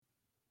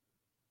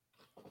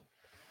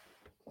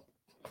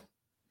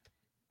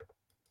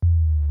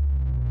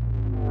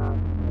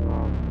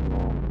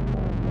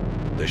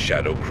the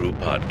Shadow Crew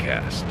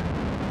podcast.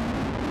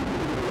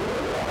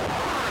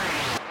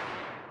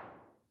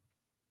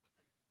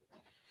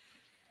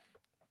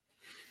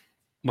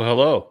 Well,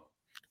 hello.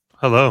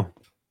 Hello.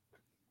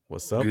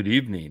 What's up? Good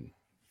evening.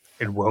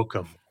 And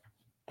welcome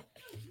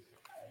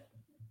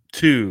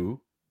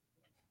to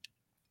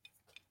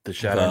the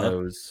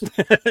SHADOWE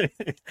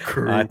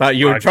Crew. I thought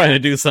you were trying to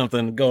do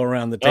something, go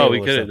around the table. Oh, we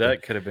could have.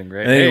 That could have been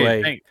great.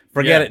 Anyway,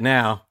 forget it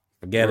now.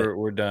 Forget it.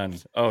 We're done.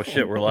 Oh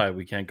shit, we're live.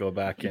 We can't go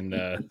back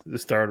and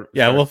start.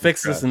 Yeah, we'll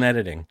fix this in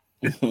editing.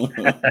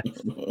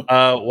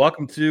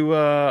 Welcome to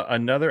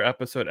another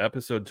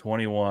episode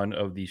 21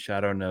 of the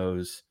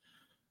SHADOWE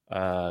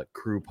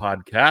Crew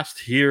podcast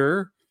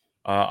here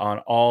on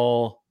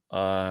all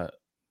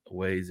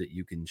ways that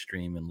you can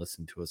stream and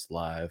listen to us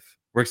live.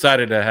 We're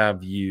excited to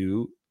have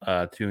you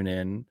tune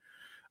in.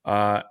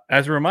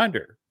 As a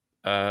reminder,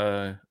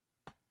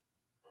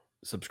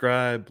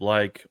 subscribe,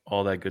 like,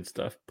 all that good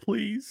stuff.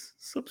 Please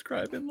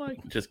subscribe and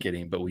like. Just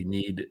kidding, but we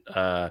need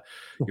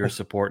your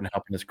support in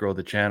helping us grow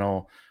the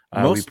channel.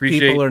 Most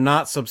people are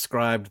not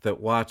subscribed that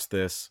watch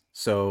this,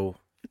 so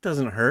it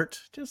doesn't hurt.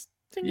 Just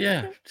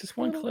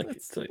one click.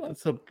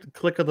 It's a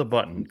click of the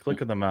button,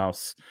 click of the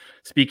mouse.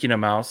 Speaking of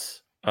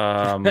mouse,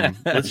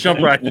 let's jump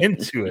right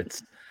into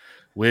it.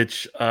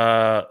 Which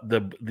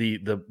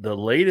the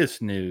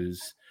latest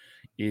news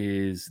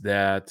is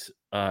that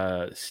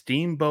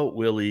Steamboat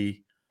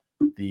Willie,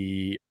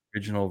 the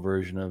original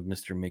version of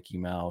Mr. Mickey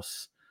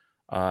Mouse,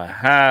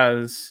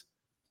 has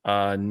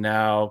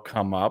now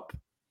come up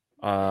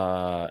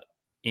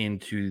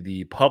into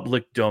the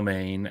public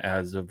domain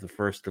as of the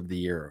first of the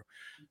year.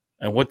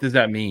 And what does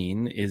that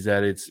mean is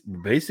that it's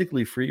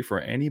basically free for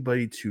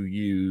anybody to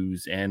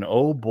use. And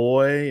oh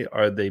boy,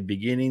 are they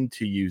beginning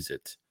to use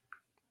it.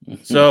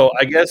 So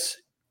I guess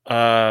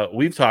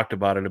we've talked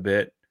about it a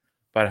bit,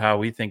 about how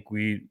we think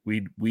we'd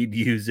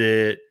use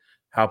it,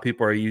 how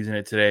people are using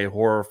it today,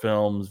 horror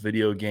films,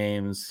 video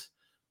games.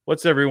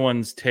 What's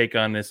everyone's take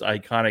on this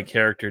iconic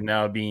character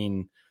now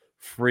being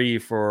free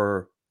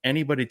for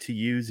anybody to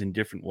use in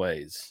different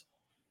ways?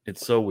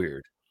 It's so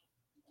weird.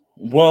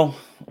 Well,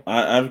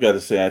 I've got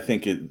to say, I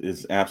think it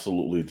is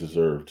absolutely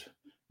deserved.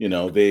 You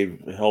know, they've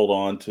held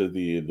on to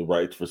the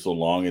rights for so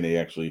long, and they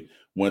actually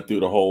went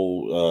through the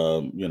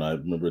whole, I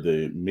remember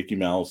the Mickey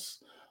Mouse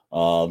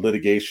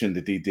litigation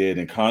that they did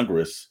in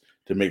Congress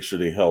to make sure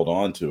they held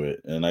on to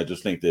it. And I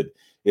just think that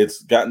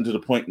it's gotten to the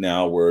point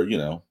now where,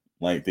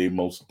 like they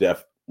most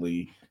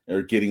definitely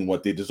are getting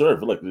what they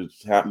deserve. Like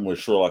it's happened with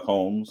Sherlock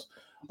Holmes,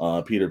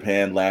 Peter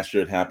Pan. Last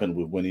year it happened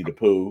with Winnie the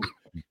Pooh.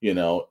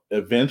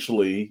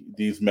 Eventually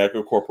these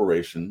mega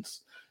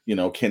corporations,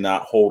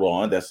 cannot hold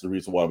on. That's the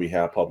reason why we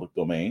have public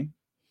domain.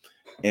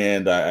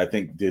 And I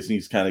think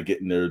Disney's kind of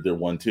getting their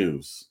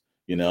 1-2s.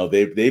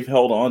 They've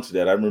held on to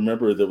that. I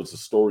remember there was a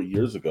story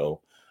years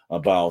ago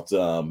about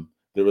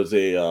there was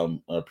a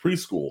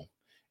preschool,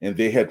 and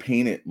they had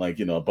painted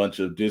a bunch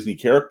of Disney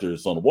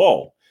characters on the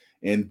wall.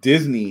 And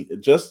Disney,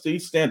 just the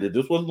standard.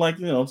 This wasn't like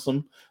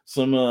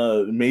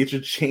some major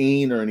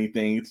chain or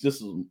anything. It's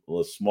just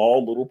a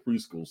small little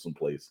preschool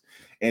someplace,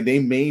 and they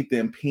made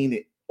them paint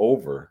it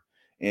over.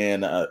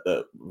 And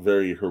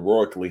very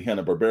heroically,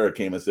 Hanna-Barbera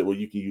came and said, "Well,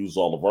 you can use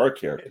all of our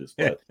characters."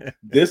 But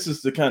this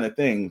is the kind of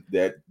thing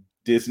that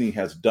Disney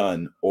has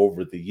done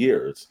over the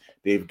years.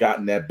 They've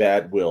gotten that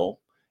bad will,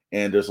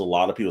 and there's a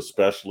lot of people,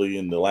 especially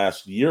in the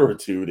last year or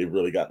two, they've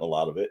really gotten a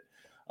lot of it.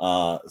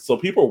 So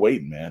people are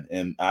waiting, man.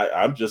 And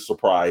I'm just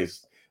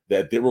surprised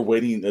that they were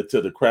waiting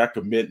until the crack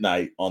of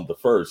midnight on the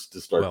 1st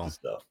to start this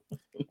stuff.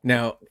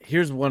 Now,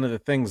 here's one of the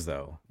things,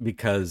 though,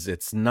 because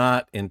it's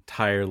not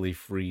entirely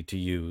free to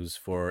use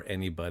for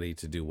anybody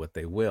to do what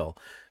they will,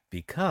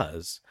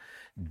 because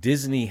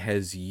Disney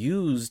has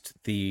used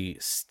the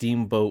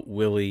Steamboat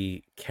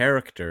Willie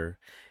character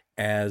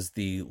as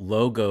the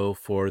logo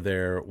for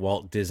their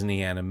Walt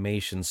Disney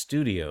Animation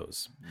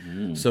Studios.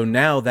 So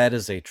now that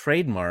is a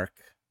trademark,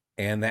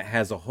 and that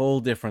has a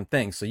whole different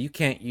thing. So you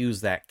can't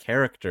use that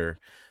character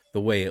the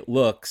way it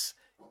looks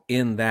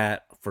in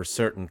that for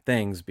certain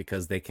things,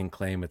 because they can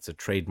claim it's a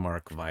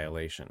trademark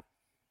violation.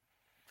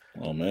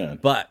 Oh man.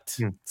 But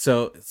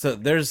so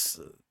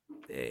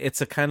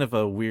it's a kind of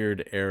a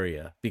weird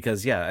area,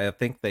 because I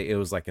think it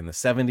was like in the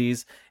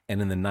 70s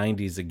and in the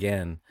 90s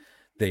again,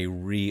 they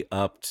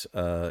re-upped,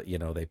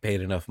 they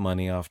paid enough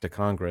money off to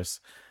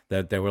Congress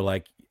that they were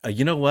like,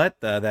 you know what?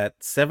 That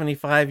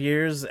 75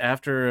 years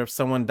after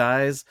someone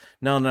dies,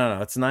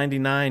 no, it's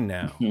 99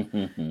 now.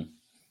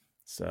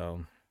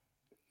 So,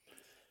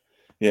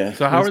 yeah.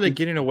 So how are they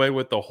getting away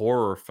with the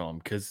horror film?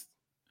 Because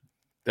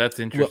that's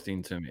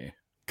interesting to me.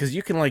 Because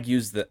you can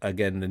use the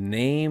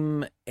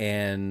name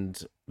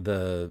and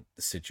the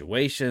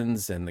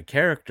situations and the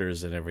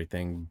characters and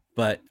everything,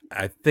 but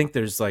I think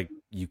there's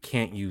you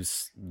can't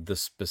use the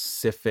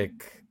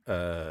specific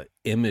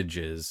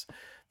images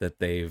that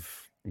they've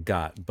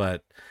got.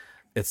 But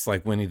it's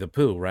like Winnie the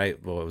Pooh,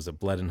 right? What was it,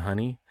 Blood and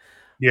Honey?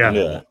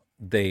 Yeah.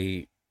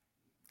 They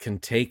can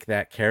take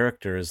that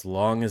character as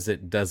long as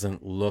it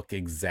doesn't look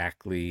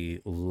exactly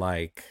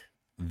like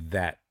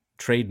that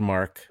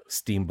trademark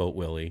Steamboat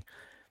Willie.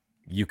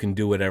 You can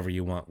do whatever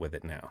you want with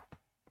it now.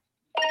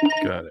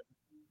 Got it.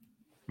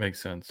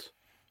 Makes sense.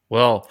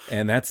 Well,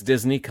 and that's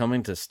Disney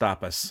coming to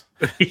stop us.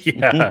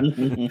 Yeah.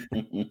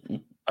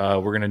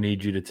 We're going to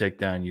need you to take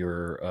down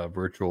your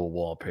virtual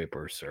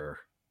wallpaper, sir.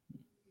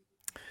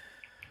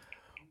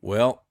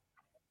 Well,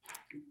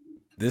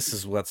 this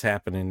is what's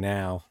happening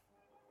now.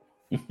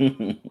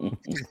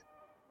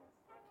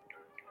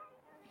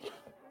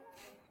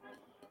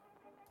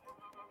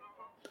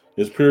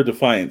 It's pure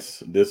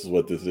defiance. This is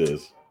what this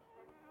is.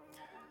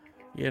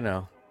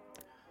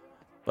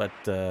 But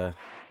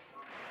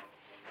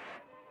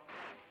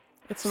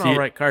it's an all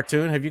right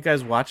cartoon. Have you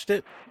guys watched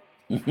it?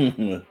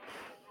 Yeah,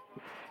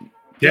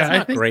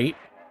 I think great.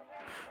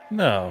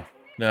 No.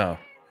 I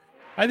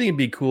think it'd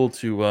be cool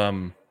to I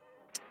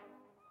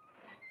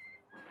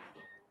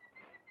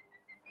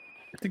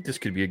think this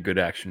could be a good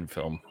action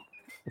film.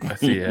 I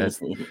see it has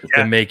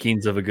the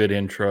makings of a good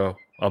intro,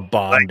 a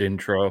Bond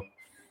intro.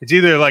 It's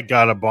either like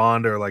got a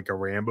Bond or like a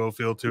Rambo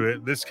feel to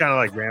it. This is kind of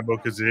like Rambo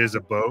because it is a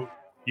boat,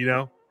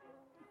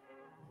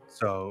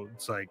 So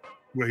it's like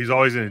he's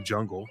always in a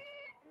jungle.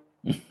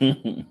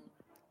 And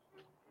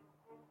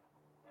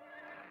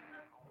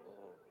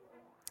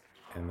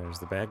there's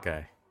the bad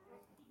guy.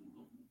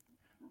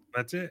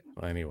 That's it.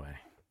 Well, anyway,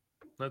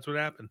 that's what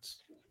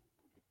happens.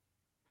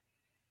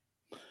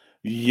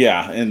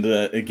 Yeah, and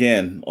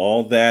again,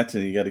 all that,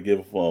 and you got to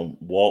give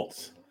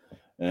Walt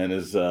and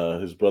his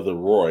brother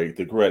Roy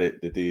the credit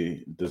that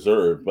they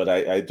deserve. But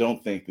I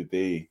don't think that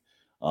they,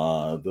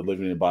 the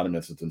living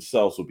embodiments of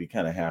themselves, would be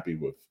kind of happy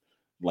with,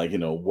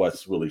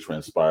 what's really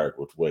transpired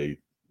with the way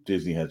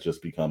Disney has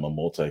just become a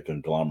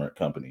multi-conglomerate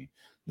company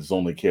that's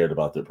only cared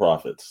about their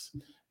profits.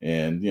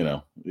 And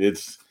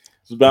it's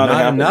about not to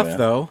happen, enough man.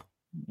 Though.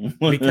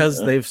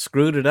 Because they've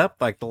screwed it up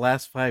like the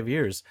last 5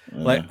 years.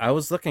 Like I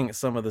was looking at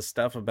some of the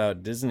stuff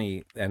about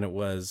Disney, and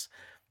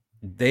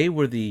they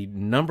were the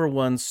number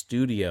one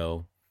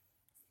studio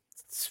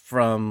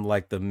from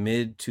like the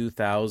mid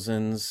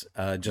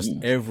 2000s. Just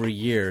every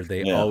year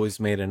they always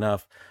made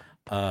enough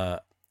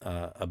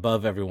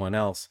above everyone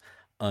else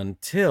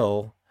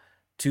until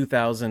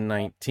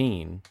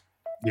 2019.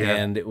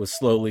 And it was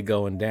slowly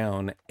going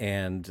down.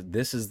 And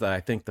this is I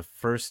think the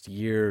first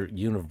year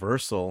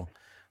Universal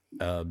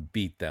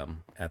beat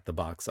them at the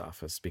box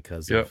office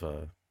because of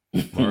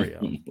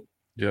Mario.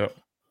 Yep.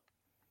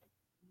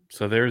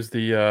 So there's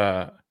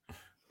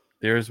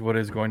what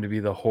is going to be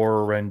the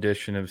horror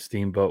rendition of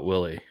Steamboat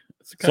Willie.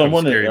 It's kind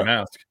of a scary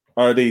mask.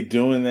 Are they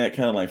doing that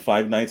kind of like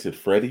Five Nights at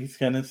Freddy's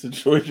kind of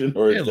situation?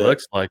 Or it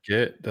looks like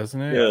it,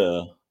 doesn't it?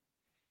 Yeah.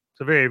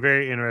 It's a very,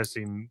 very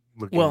interesting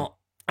looking. Well,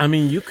 I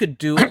mean, you could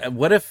do.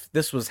 What if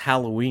this was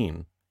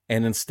Halloween,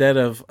 and instead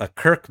of a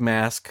Kirk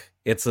mask,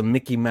 it's a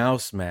Mickey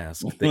Mouse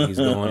mask that he's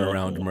going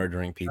around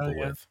murdering people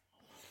with?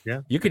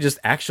 Yeah, you could just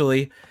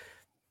actually.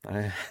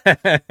 I'm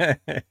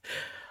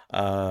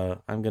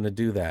going to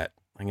do that.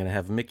 I'm going to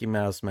have a Mickey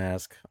Mouse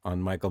mask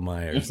on Michael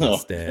Myers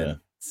instead. Yeah.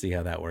 See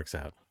how that works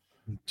out.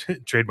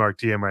 Trademark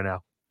TM right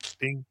now.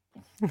 Ding.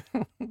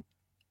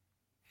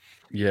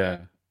 Yeah,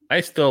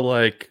 I still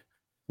like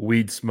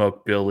Weed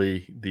Smoke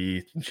Billy,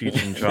 the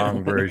Cheech and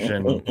Chong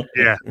version of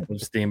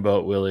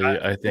Steamboat Willie.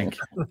 I think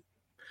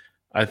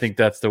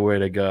that's the way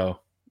to go.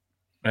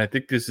 And I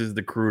think this is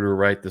the crew to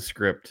write the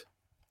script,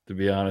 to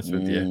be honest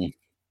with you.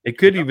 It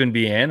could even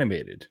be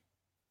animated.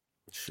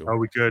 Sure. Oh,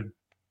 we could.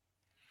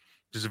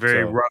 Just a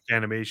very rough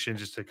animation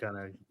just to kind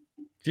of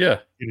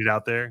get it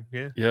out there.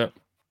 Yeah. Yeah.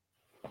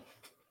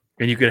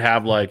 And you could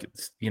have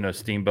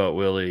Steamboat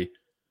Willie.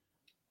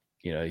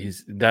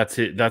 That's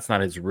it. That's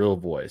not his real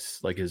voice.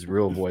 Like his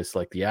real voice,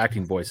 like the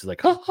acting voice is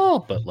like,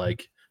 oh, but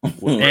like,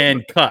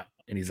 and cut.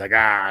 And he's like,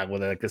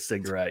 with like a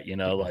cigarette,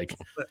 like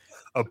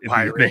a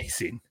pirate.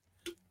 Amazing.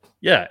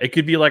 Yeah. It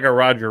could be like a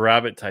Roger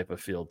Rabbit type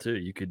of feel too.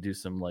 You could do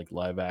some like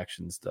live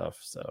action stuff.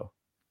 So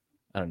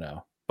I don't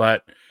know,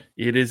 but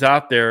it is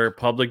out there,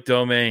 public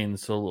domain.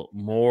 So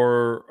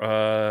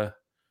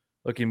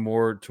looking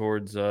more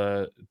towards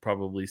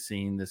probably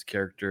seeing this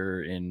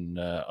character in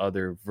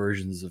other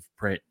versions of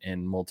print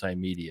and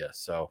multimedia.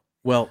 So,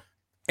 well,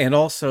 and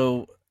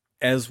also,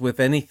 as with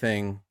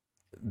anything,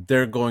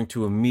 they're going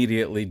to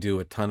immediately do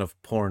a ton of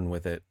porn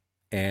with it,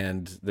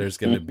 and there's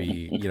going to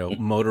be,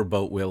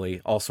 Motorboat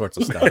Willie, all sorts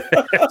of stuff.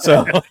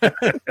 So,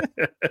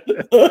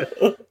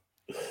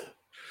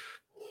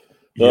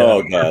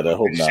 oh God, I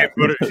hope not.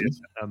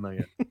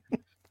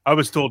 I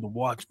was told to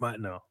watch my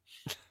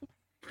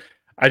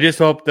I just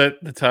hope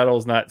that the title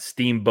is not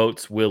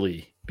Steamboat's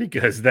Willie,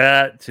 because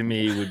that to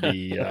me would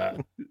be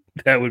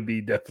that would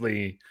be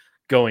definitely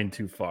going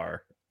too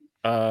far.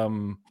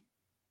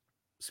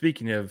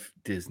 Speaking of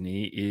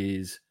Disney,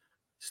 is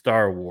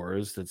Star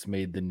Wars that's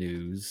made the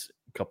news,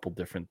 a couple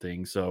different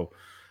things. So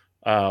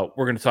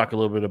we're going to talk a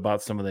little bit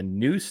about some of the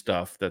new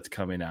stuff that's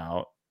coming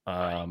out.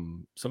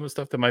 Some of the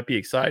stuff that might be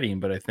exciting,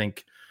 but I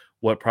think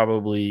what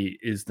probably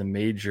is the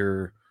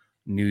major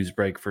news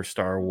break for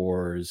Star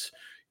Wars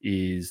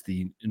is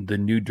the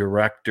new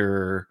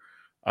director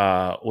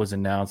was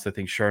announced. I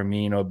think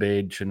Charmin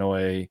Obaid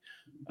Chinoy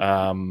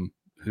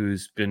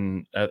who's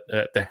been at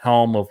the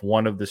helm of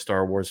one of the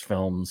Star Wars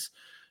films,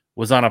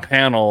 was on a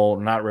panel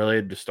not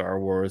related to Star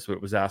Wars,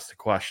 but was asked a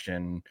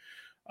question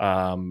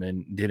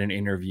and did an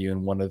interview.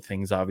 And one of the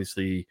things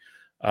obviously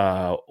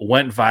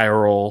went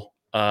viral,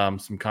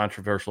 some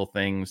controversial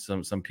things,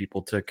 some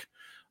people took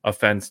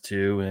offense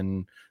to.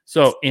 And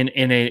so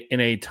in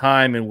a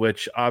time in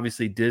which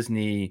obviously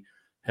Disney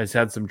has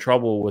had some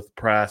trouble with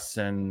press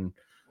and,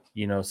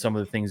 you know, some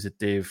of the things that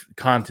they've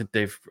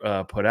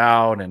put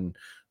out, and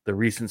the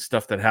recent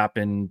stuff that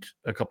happened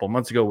a couple of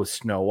months ago with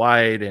Snow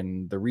White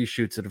and the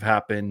reshoots that have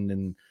happened,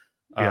 and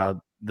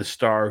the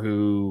star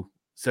who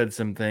said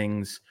some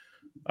things,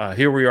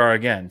 here we are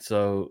again.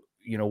 So,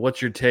 you know,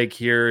 what's your take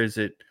here? Is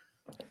it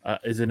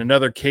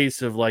another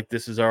case of like,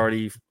 this is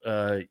already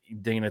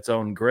digging its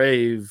own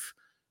grave?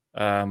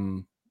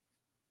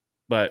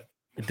 But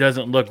it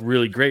doesn't look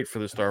really great for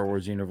the Star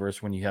Wars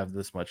universe when you have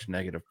this much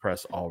negative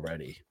press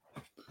already.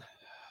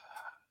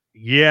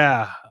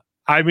 Yeah.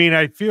 I mean,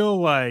 I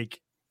feel like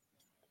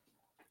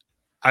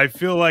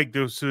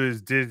this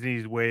is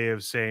Disney's way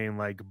of saying,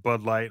 like,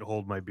 Bud Light,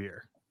 hold my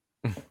beer.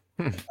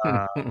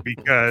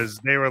 Because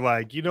they were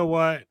like, you know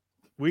what?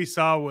 We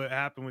saw what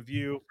happened with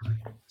you.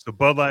 So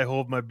Bud Light,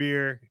 hold my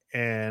beer.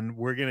 And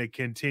we're going to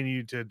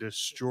continue to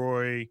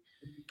destroy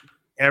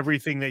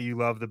everything that you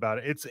loved about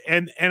it.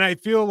 And I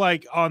feel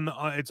like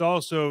it's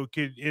also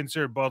could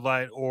insert Bud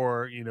Light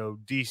or, you know,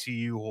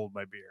 DCU, hold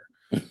my beer.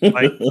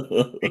 Like,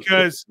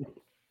 because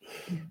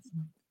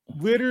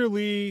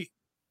literally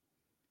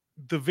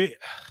I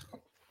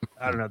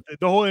don't know.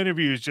 The whole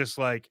interview is just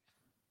like,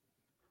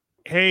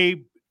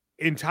 hey,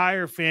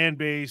 entire fan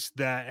base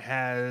that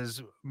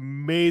has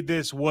made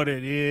this what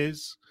it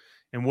is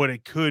and what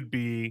it could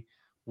be.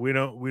 We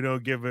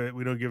don't give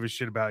a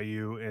shit about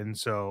you. And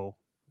so,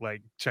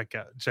 like, check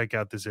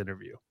out this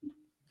interview.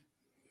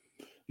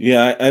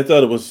 Yeah, I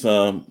thought it was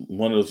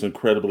one of those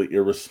incredibly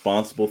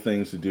irresponsible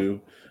things to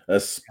do,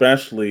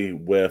 especially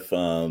with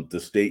the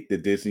state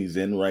that Disney's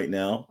in right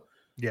now.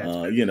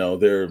 Yeah, you know,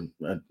 they're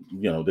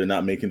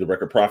not making the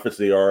record profits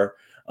they are.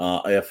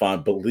 If I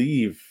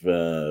believe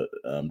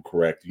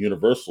correct,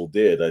 Universal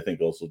did. I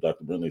think also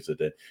Dr. Brindley said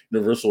that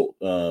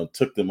Universal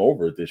took them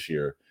over this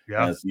year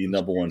as the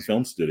number one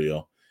film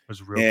studio.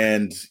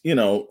 And you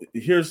know,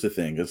 here's the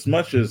thing: as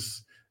much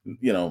as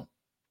you know,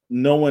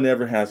 no one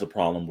ever has a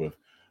problem with,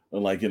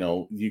 like, you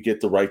know, you get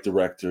the right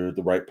director,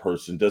 the right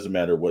person. Doesn't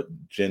matter what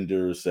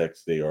gender or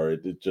sex they are.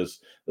 It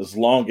just, as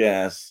long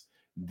as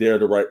they're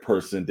the right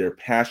person, they're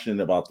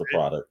passionate about the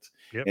product,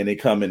 and they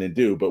come in and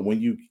do. But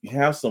when you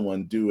have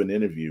someone do an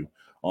interview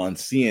on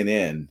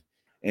CNN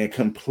and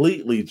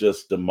completely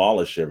just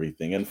demolish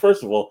everything, and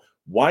first of all,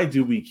 why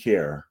do we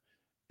care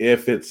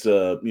if it's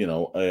we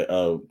don't,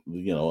 whether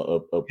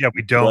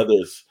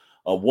it's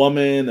a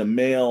woman, a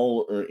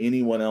male, or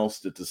anyone else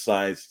that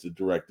decides to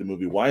direct the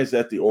movie? Why is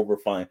that the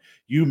overfine?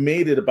 You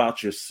made it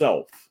about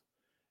yourself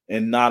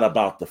and not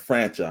about the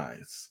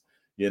franchise.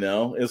 You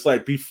know, it's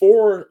like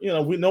before, you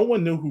know, no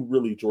one knew who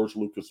really George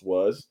Lucas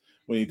was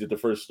when he did the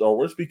first Star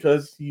Wars,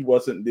 because he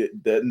wasn't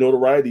that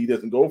notoriety. He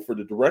doesn't go for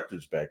the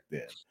directors back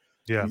then.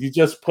 Yeah, he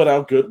just put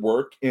out good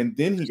work, and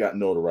then he got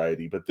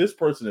notoriety. But this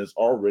person is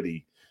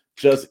already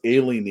just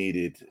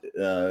alienated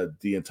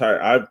the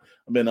entire. I've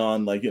been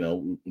on, like, you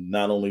know,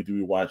 not only do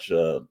we watch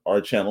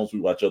our channels, we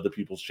watch other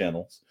people's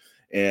channels,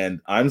 and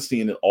I'm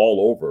seeing it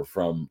all over,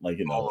 from, like,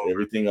 you know,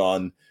 everything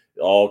on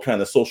all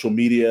kind of social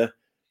media.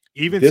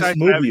 Even this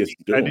movie is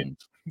doomed.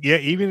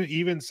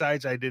 Even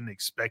sites I didn't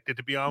expect it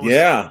to be on.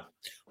 Yeah,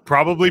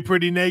 probably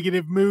pretty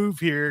negative move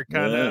here.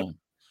 Kind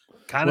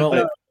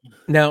of.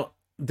 Now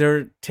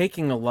they're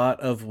taking a lot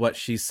of what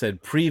she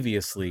said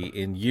previously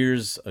in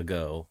years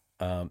ago,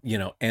 you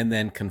know, and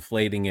then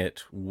conflating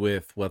it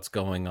with what's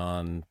going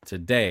on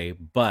today.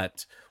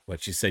 But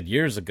what she said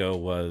years ago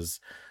was,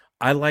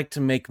 "I like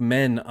to make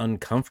men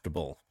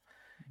uncomfortable,"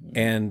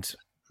 and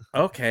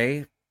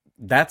okay,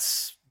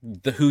 that's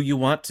who you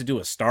want to do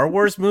a Star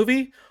Wars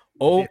movie?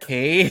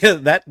 Okay,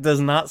 that does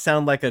not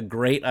sound like a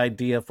great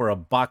idea for a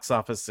box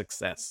office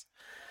success.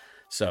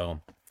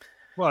 So,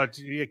 well,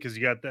 yeah, because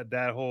you got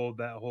that whole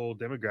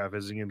demographic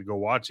isn't going to go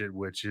watch it,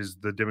 which is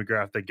the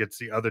demographic that gets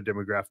the other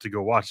demographic to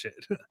go watch it.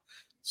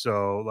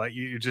 So, like,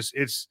 you just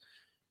it's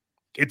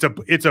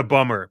a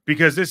bummer,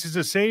 because this is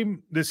the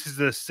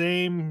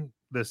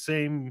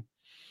same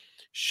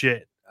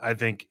shit. I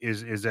think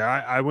is there.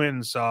 I went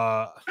and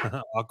saw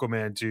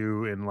Aquaman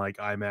 2 in, like,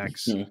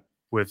 IMAX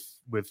with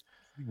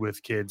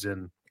kids,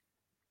 and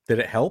did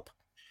it help?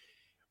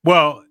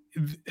 Well,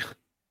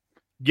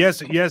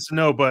 yes,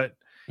 no, but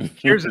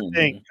here's the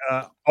thing.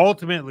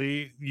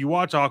 Ultimately, you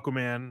watch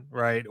Aquaman,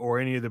 right, or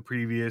any of the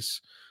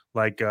previous,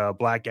 like,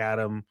 Black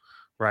Adam,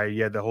 right?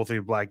 You had the whole thing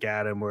of Black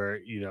Adam where,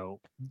 you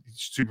know,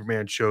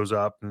 Superman shows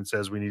up and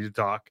says, "We need to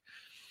talk,"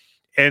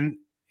 and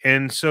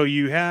so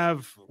you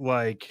have,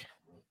 like,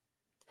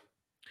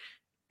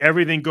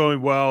 everything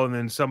going well, and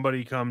then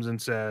somebody comes and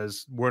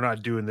says, "We're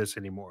not doing this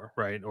anymore,"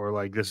 right? Or,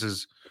 like,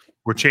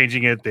 we're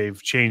changing it.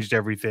 They've changed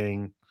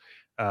everything.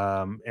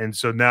 And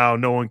so now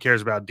no one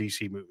cares about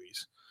DC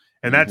movies.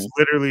 And that's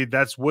literally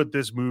what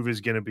this move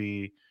is going to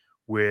be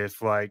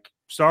with like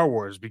Star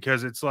Wars,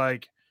 because it's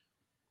like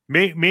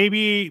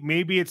maybe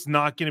it's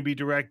not going to be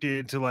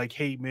directed to like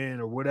Hateman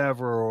or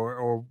whatever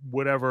or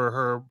whatever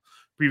her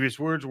previous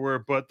words were,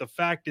 but the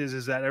fact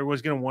is that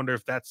everyone's going to wonder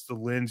if that's the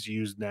lens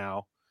used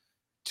now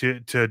to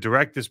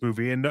direct this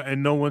movie,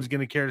 and no one's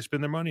going to care to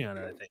spend their money on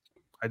it.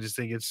 I just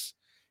think it's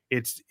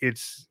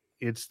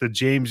the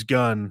James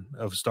Gunn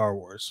of Star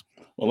Wars.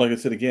 Well, like I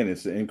said again,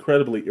 it's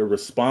incredibly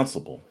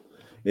irresponsible.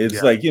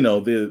 It's like,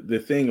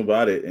 the thing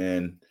about it,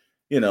 and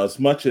as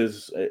much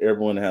as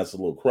everyone has a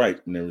little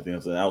gripe and everything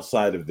else, and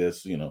outside of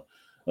this,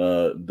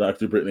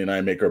 Dr. Brittany and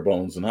I make our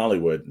bones in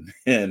Hollywood,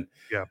 and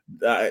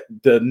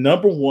the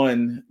number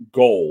one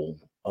goal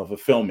of a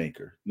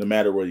filmmaker, no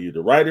matter whether you're the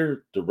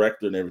writer,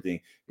 director, and everything,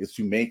 is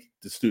to make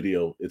the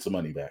studio its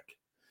money back.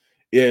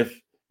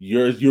 If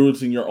you're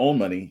using your own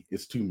money,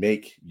 it's to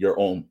make your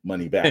own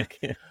money back.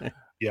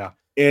 Yeah.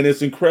 And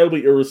it's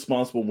incredibly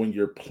irresponsible when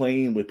you're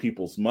playing with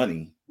people's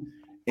money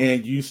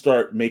and you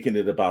start making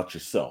it about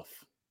yourself.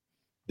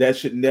 That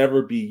should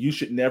never be, you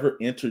should never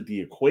enter the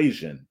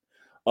equation,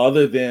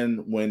 other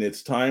than when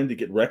it's time to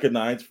get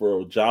recognized for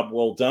a job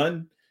well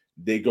done,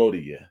 they go to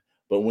you.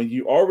 But when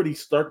you already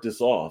start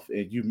this off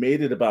and you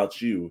made it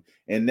about you,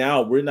 and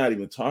now we're not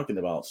even talking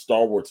about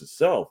Star Wars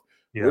itself.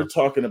 Yeah. We're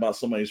talking about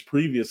somebody's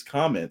previous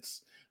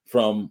comments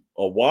from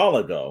a while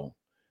ago.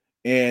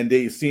 And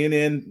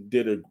CNN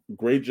did a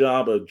great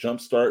job of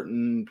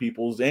jumpstarting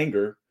people's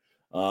anger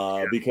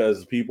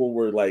because people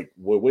were like,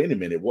 well, wait a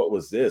minute, what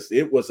was this?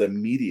 It was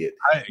immediate.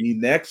 The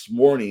next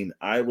morning,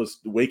 I was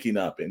waking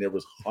up and there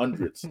was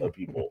hundreds of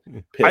people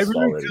pissed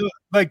already. Feel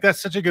like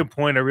that's such a good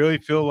point. I really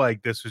feel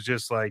like this was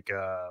just like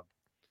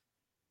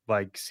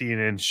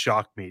CNN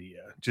shock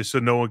media, just so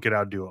no one could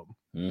outdo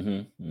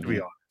them, to be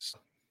honest.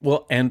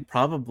 Well, and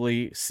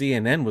probably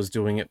CNN was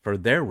doing it for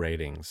their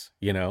ratings,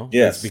 Yes.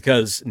 It's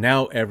because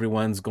now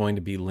everyone's going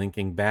to be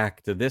linking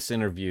back to this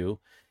interview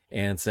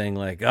and saying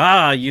like,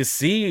 you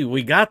see,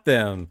 we got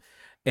them.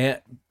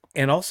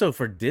 And also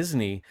for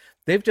Disney,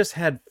 they've just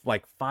had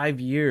like 5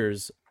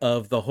 years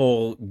of the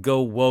whole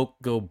go woke,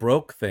 go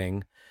broke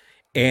thing.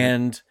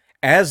 And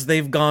as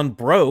they've gone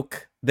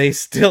broke, they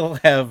still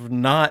have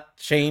not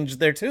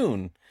changed their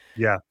tune.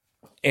 Yeah.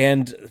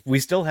 And we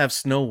still have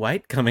Snow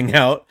White coming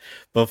out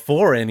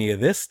before any of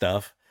this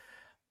stuff.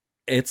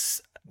 It's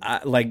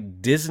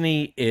like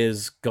Disney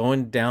is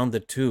going down the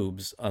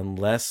tubes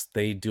unless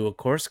they do a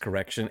course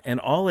correction. And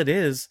all it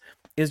is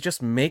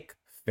just make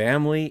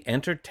family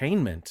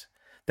entertainment.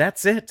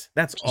 That's it.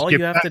 That's just all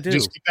you have to do.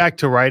 Just get back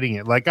to writing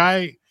it. Like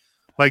the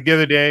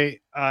other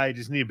day, I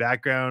just need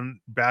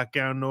background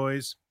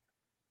noise.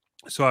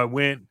 So I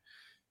went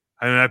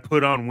and I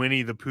put on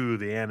Winnie the Pooh,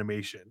 the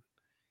animation.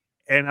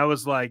 And I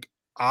was like,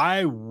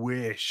 I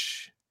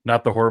wish.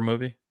 Not the horror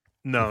movie?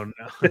 No.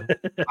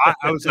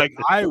 I was like,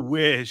 I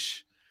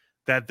wish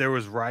that there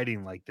was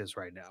writing like this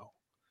right now,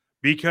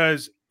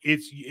 because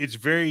it's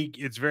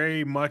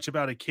very much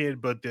about a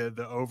kid, but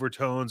the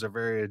overtones are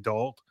very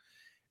adult,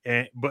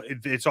 but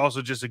it's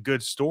also just a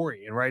good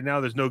story. And right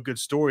now, there's no good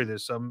story.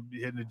 There's some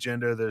hidden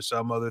agenda. There's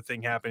some other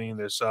thing happening.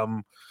 There's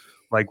some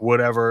like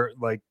whatever,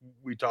 like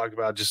we talked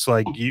about. Just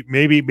like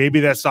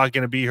maybe that's not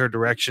going to be her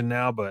direction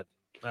now, but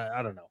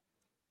I don't know.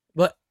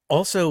 But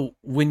also,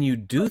 when you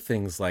do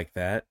things like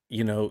that,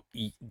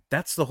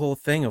 that's the whole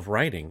thing of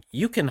writing.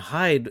 You can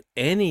hide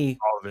any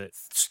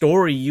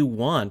story you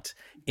want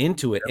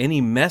into it,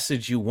 any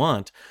message you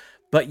want,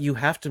 but you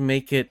have to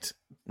make it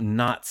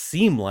not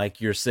seem like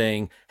you're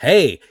saying,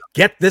 hey,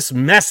 get this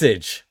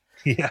message.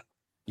 Yeah.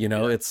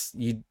 It's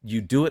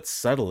you do it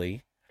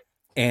subtly,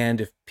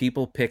 and if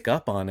people pick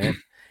up on it,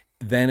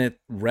 then it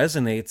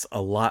resonates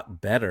a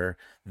lot better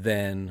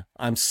than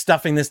I'm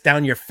stuffing this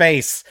down your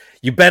face.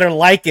 You better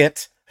like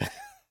it.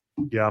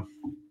 Yeah.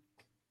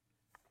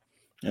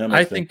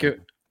 I think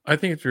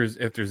if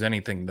there's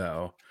anything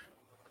though,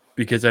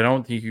 because I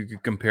don't think you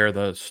could compare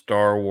the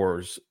Star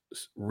Wars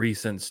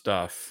recent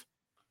stuff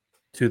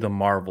to the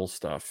Marvel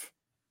stuff.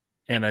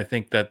 And I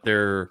think that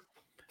there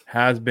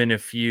has been a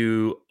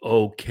few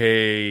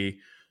okay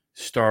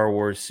Star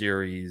Wars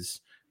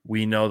series.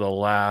 We know the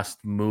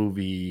last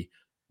movie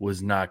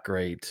was not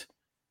great,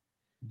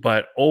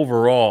 but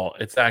overall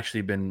it's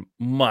actually been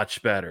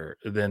much better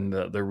than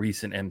the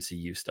recent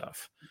MCU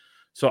stuff.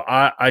 So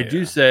I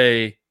do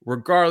say,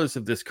 regardless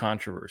of this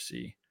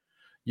controversy,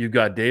 you've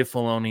got Dave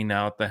Filoni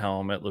now at the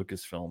helm at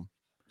Lucasfilm,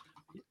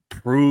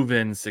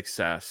 proven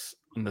success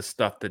in the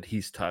stuff that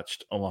he's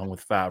touched, along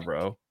with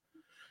Favreau.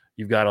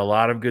 You've got a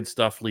lot of good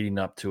stuff leading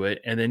up to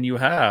it, and then you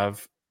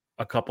have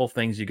a couple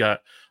things. You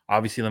got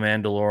obviously The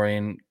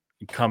Mandalorian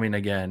coming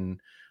again.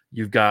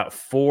 You've got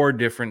 4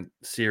 different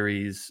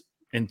series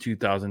in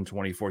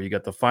 2024. You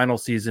got the final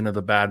season of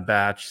The Bad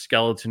Batch,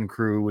 Skeleton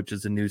Crew, which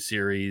is a new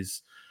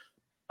series,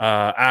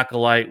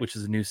 Acolyte, which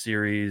is a new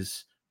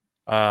series,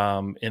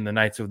 in the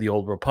Knights of the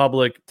Old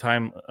Republic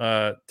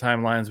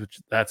timelines,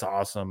 which that's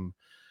awesome.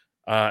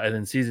 And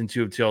then season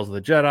 2 of Tales of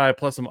the Jedi,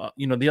 plus some,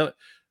 the other.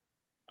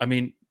 I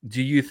mean,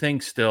 do you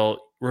think still,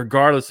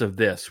 regardless of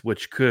this,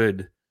 which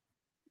could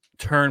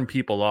turn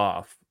people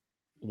off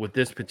with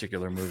this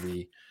particular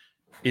movie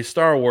is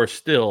Star Wars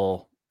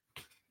still,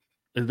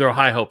 there are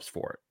high hopes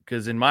for it.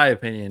 Because in my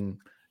opinion,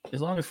 as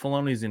long as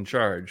Filoni's in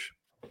charge,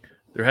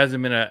 there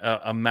hasn't been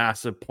a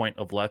massive point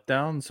of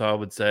letdown. So I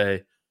would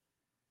say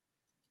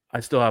I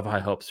still have high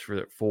hopes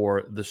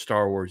for the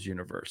Star Wars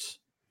universe.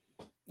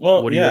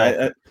 Well, What do you all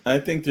yeah, I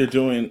think they're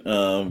doing.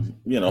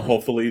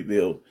 Hopefully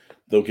they'll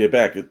get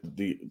back.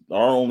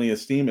 Our only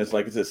esteem is,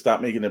 like I said,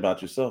 stop making it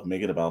about yourself,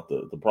 make it about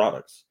the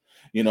products.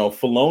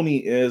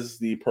 Filoni is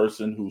the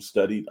person who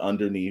studied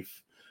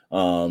underneath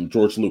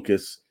George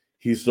Lucas.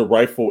 He's the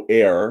rightful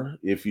heir,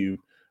 if you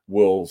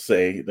will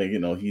say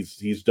that.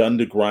 He's done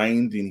the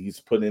grind and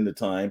he's put in the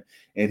time,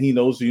 and he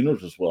knows the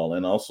universe well.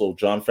 And also,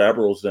 John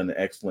Favreau's done an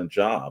excellent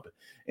job.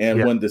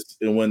 And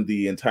when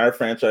the entire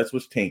franchise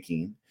was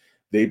tanking,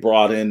 they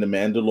brought in the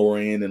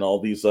Mandalorian and all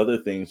these other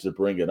things to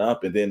bring it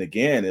up. And then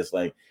again, it's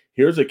like,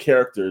 here's a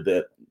character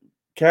that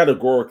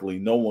categorically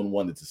no one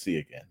wanted to see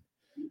again.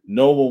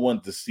 No one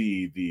wanted to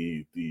see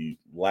the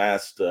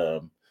last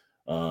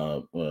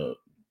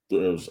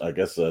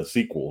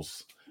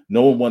sequels.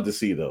 No one wanted to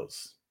see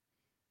those.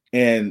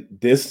 And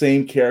this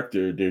same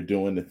character, they're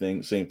doing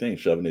the same thing,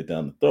 shoving it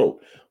down the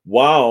throat.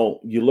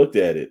 While you looked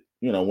at it,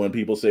 when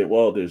people say,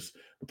 well, there's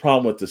a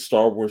problem with the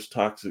Star Wars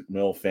toxic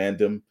male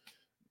fandom,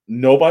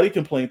 nobody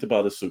complained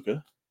about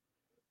Ahsoka.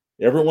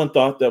 Everyone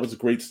thought that was a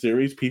great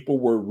series. People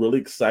were really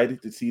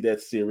excited to see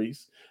that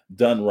series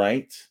done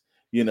right.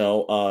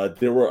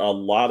 There were a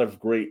lot of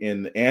great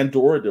in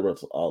Andor. There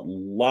was a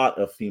lot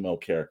of female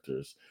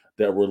characters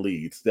that were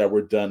leads that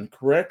were done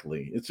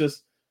correctly. It's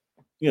just,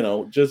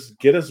 just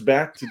get us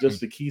back to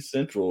just the key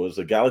central is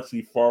a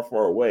galaxy far,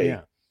 far away.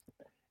 Yeah.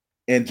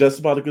 And just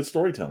about a good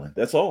storytelling.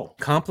 That's all.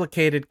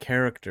 Complicated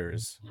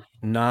characters,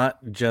 not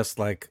just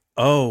like,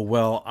 oh,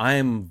 well,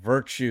 I'm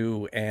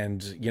virtue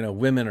and,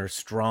 women are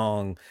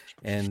strong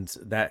and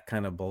that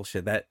kind of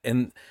bullshit.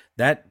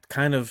 That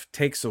kind of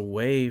takes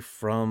away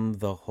from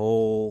the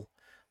whole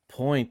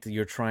point that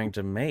you're trying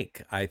to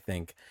make. I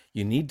think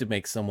you need to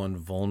make someone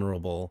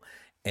vulnerable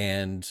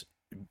and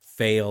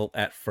fail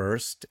at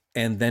first.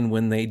 And then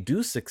when they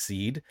do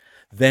succeed,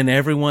 then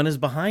everyone is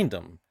behind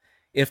them.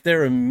 If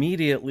they're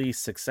immediately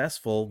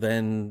successful,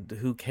 then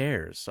who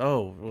cares?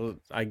 Oh, well,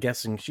 I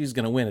guessing she's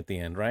going to win at the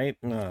end, right?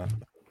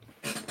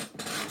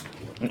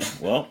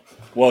 Well,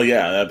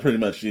 yeah, that pretty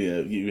much,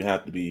 you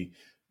have to be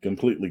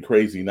completely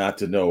crazy not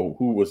to know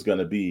who was going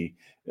to be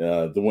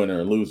the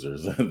winner and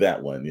losers.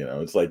 That one,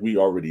 it's like we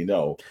already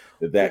know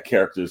that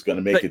character is going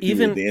to make it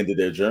through at the end of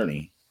their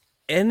journey.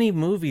 Any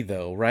movie,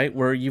 though, right,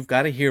 where you've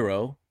got a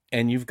hero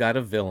and you've got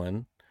a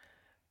villain,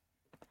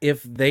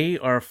 if they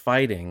are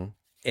fighting,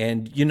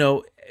 and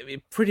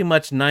pretty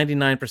much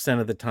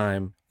 99% of the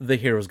time, the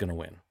hero's going to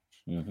win.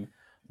 Mm-hmm.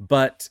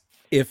 But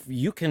if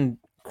you can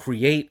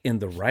create in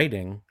the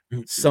writing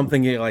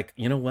something you're like,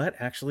 you know what?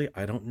 Actually,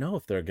 I don't know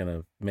if they're going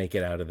to make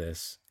it out of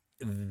this.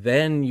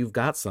 Then you've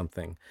got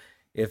something.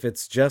 If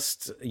it's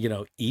just,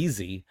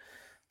 easy,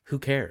 who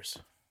cares?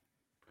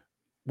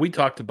 We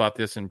talked about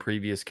this in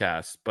previous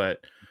casts,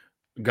 but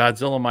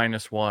Godzilla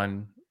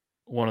 -1,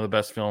 one of the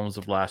best films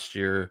of last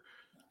year.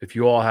 If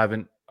you all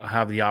haven't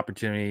have the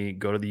opportunity,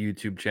 go to the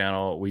YouTube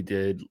channel. We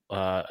did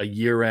a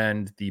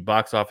year-end, the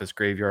Box Office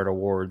Graveyard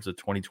Awards of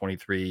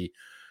 2023,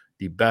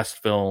 the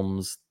best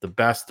films, the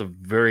best of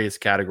various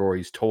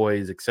categories,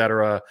 toys,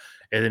 etc.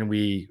 And then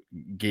we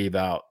gave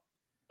out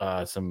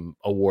some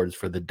awards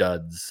for the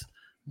duds,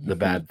 the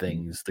bad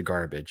things, the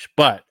garbage.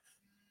 But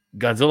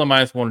Godzilla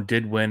 -1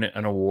 did win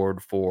an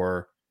award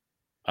for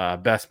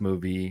best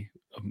movie,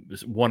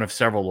 one of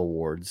several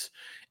awards.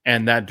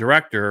 And that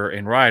director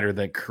and writer,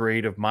 that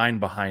creative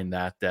mind behind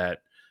that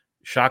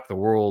shocked the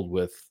world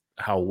with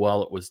how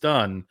well it was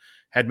done,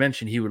 had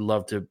mentioned he would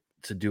love to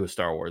do a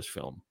Star Wars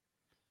film.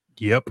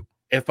 Yep.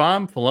 If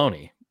I'm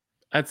Filoni,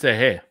 I'd say,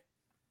 hey,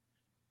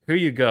 here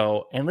you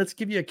go. And let's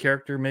give you a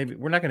character. Maybe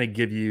we're not going to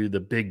give you the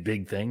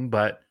big thing,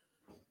 but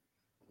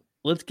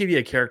let's give you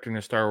a character in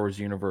the Star Wars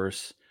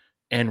universe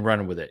and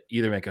run with it.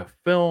 Either make a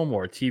film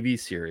or a TV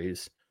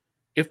series.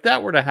 If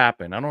that were to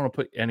happen, I don't want to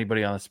put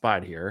anybody on the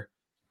spot here,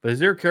 but is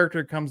there a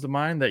character that comes to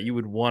mind that you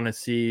would want to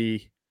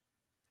see,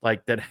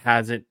 like, that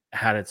hasn't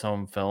had its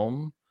own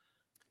film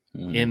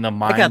in the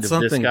mind of this guy? I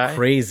got something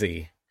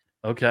crazy.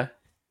 Okay.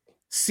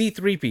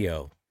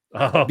 C-3PO.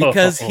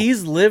 Because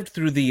he's lived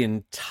through the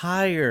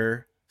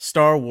entire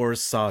Star Wars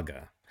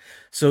saga.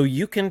 So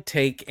you can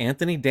take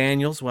Anthony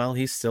Daniels while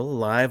he's still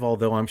alive,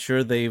 although I'm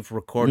sure they've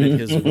recorded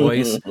his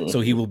voice,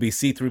 so he will be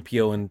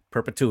C-3PO in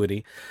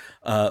perpetuity.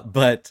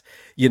 But,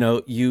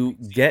 you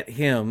get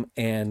him,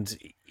 and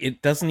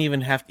it doesn't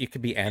even have, it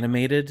could be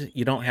animated.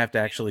 You don't have to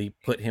actually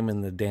put him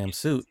in the damn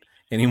suit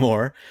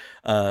anymore.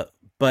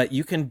 But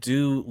you can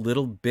do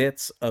little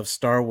bits of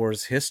Star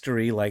Wars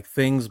history, like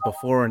things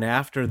before and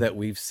after that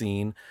we've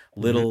seen,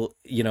 little,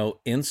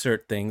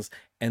 insert things.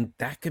 And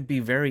that could be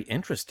very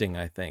interesting,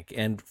 I think.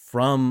 And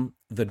from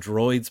the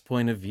droid's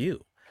point of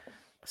view,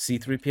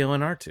 C-3PO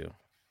and R2.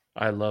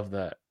 I love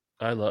that.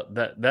 I love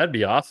that. That'd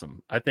be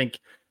awesome. I think,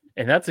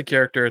 and that's a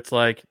character. It's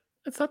like,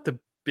 it's not the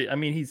I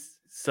mean, he's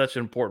such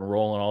an important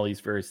role in all these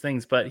various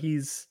things, but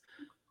he's,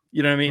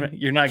 you know what I mean? Right.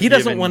 You're not. He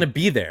doesn't want to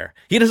be there.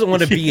 He doesn't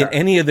want to be in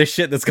any of the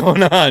shit that's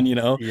going on. You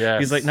know. Yes.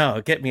 He's like,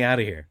 no, get me out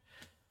of here.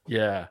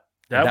 Yeah,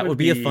 That would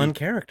be a fun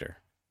character.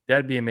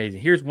 That'd be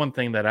amazing. Here's one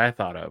thing that I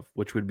thought of,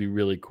 which would be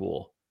really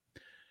cool.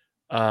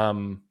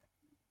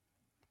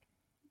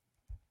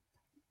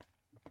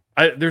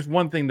 There's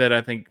one thing that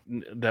I think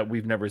that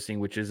we've never seen,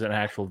 which is an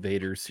actual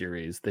Vader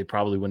series. They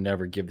probably would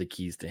never give the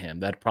keys to him.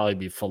 That'd probably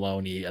be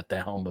Filoni at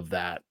the helm of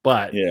that.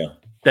 But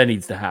that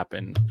needs to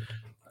happen.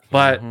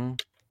 But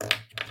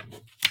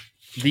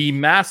the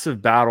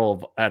massive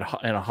battle in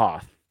a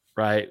Hoth,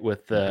 right,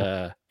 with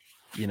the,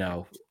 you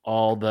know,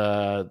 all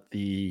the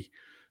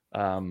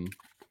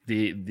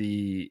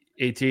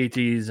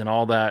AT-ATs and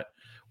all that.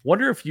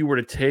 Wonder if you were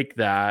to take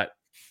that,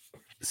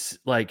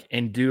 like,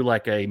 and do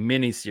like a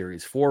mini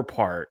series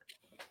 4-part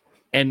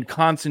and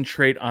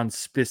concentrate on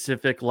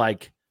specific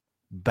like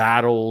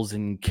battles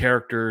and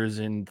characters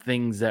and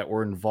things that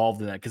were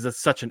involved in that, because it's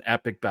such an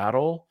epic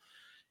battle.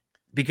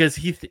 Because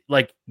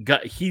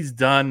he's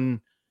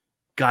done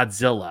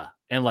Godzilla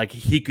and like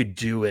he could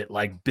do it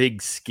like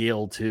big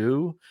scale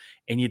too,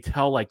 and you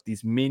tell like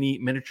these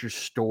miniature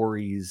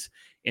stories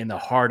in the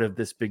heart of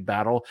this big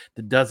battle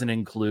that doesn't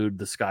include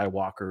the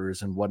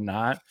Skywalkers and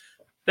whatnot.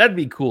 That'd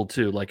be cool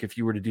too. Like if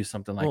you were to do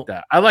something like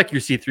that. I like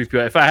your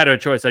C-3PO. If I had a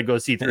choice, I'd go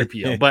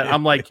C-3PO. But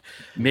I'm like,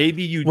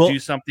 maybe you do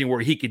something where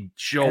he could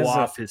show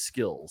off his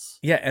skills.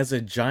 Yeah, as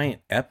a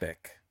giant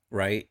epic,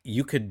 right?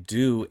 You could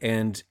do,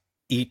 and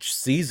each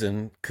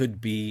season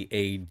could be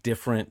a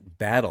different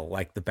battle,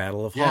 like the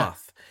Battle of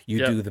Hoth.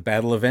 You do the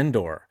Battle of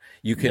Endor.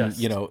 You can,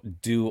 you know,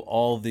 do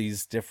all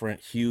these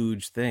different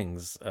huge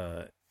things.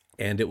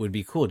 And it would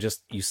be cool.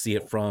 Just you see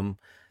it from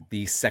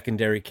the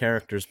secondary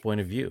character's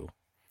point of view.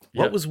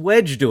 What was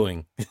Wedge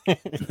doing?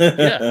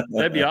 Yeah,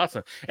 that'd be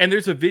awesome. And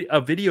there's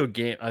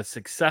a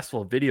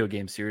successful video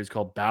game series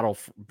called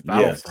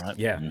Battlefront.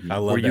 Yeah, I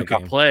love where that you game.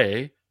 can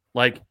play,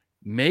 like,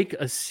 make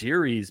a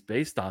series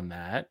based on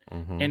that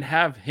and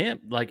have him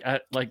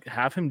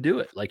have him do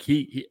it. Like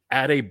he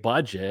at a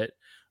budget.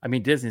 I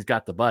mean, Disney's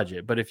got the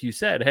budget, but if you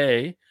said,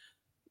 "Hey,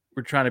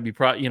 we're trying to be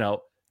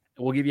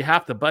we'll give you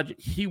half the budget,"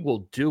 he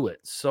will do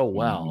it so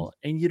well,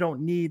 and you don't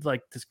need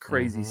like this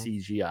crazy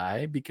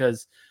CGI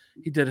because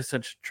he did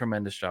such a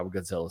tremendous job with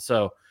Godzilla.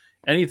 So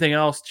anything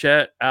else,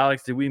 Chet,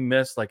 Alex, did we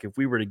miss, like, if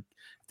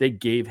they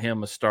gave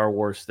him a Star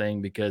Wars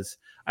thing? Because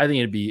I think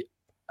it'd be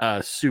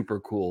super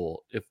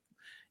cool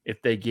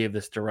if they gave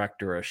this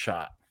director a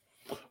shot.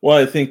 Well,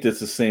 I think that's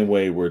the same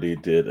way where they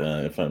did,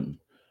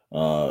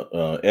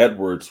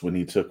 Edwards, when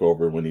he took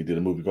over, when he did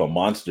a movie called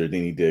Monster,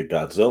 then he did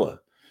Godzilla.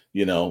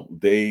 You know,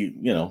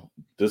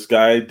 this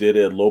guy did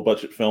a low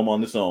budget film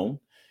on his own,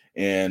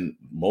 and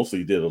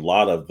mostly did a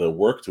lot of the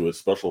work to it,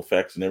 special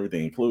effects and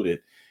everything included.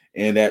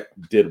 And that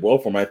did well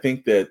for him. I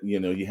think that, you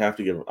know, you have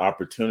to give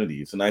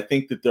opportunities. And I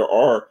think that there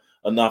are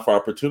enough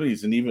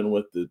opportunities. And even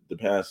with this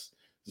past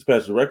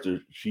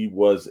director, she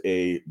was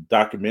a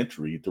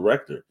documentary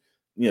director.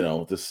 You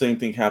know, the same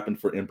thing happened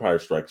for Empire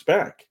Strikes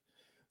Back.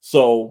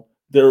 So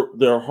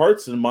their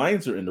hearts and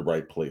minds are in the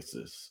right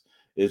places.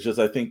 It's just,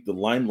 I think the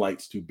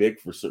limelight's too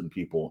big for certain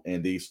people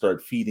and they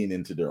start feeding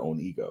into their own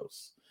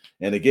egos.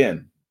 And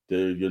again,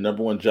 your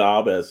number one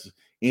job as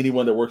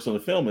anyone that works on the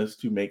film is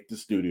to make the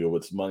studio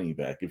its money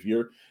back. If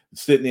you're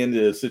sitting in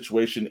a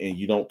situation and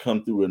you don't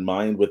come through in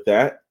mind with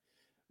that,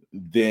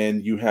 then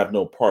you have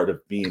no part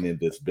of being in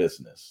this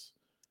business.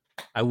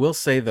 I will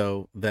say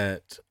though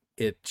that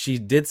she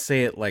did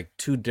say it like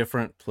 2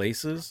 different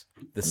places,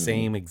 the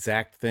same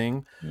exact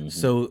thing.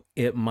 So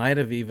it might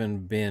have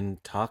even been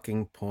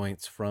talking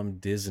points from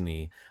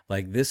Disney,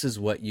 like, this is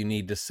what you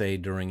need to say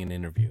during an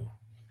interview.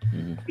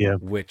 Yeah,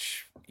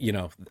 which, you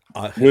know,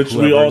 which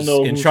we all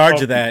know in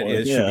charge of that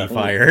should be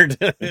fired.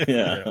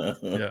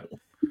 Yeah.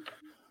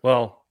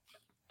 Well,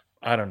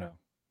 I don't know.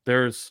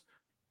 There's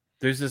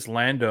this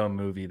Lando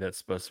movie that's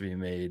supposed to be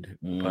made,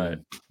 but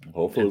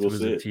hopefully it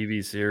was a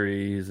TV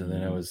series, and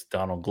then it was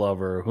Donald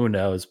Glover. Who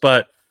knows?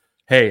 But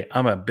hey,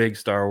 I'm a big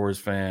Star Wars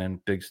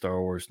fan, big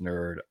Star Wars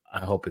nerd.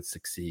 I hope it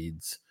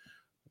succeeds.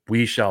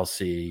 We shall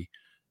see.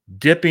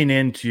 Dipping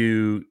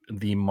into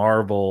the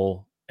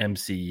Marvel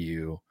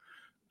MCU.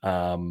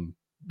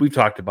 We've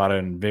talked about it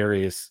in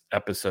various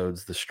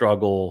episodes, the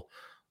struggle,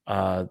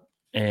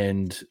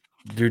 and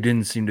there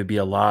didn't seem to be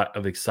a lot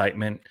of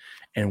excitement.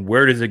 And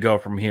where does it go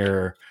from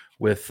here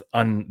with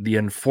the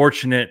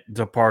unfortunate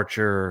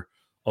departure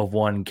of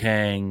one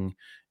Kang,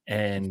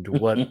 and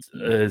what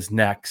is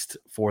next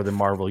for the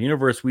Marvel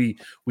Universe? We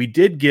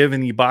did give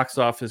in the box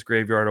office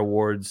graveyard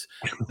awards,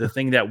 the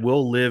thing that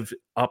will live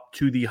up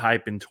to the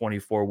hype in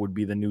 2024 would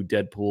be the new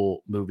Deadpool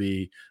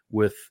movie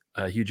with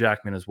Hugh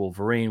Jackman as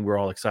Wolverine. We're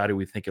all excited.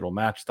 We think it'll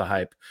match the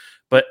hype.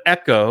 But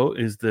Echo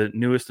is the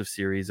newest of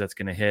series that's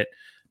going to hit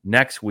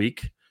next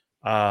week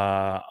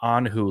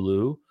on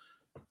Hulu.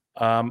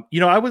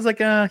 I was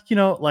like, I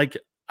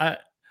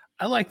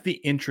like the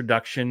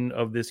introduction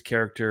of this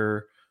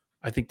character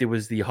I think there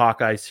was the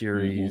Hawkeye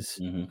series.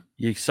 Mm-hmm.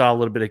 You saw a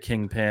little bit of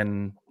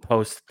Kingpin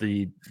post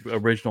the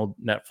original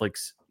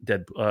Netflix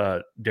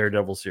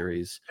Daredevil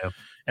series. Yep.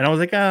 And I was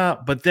like,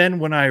 but then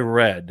when I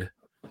read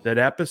that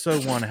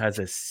episode 1 has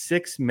a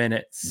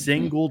 6-minute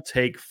single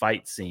take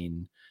fight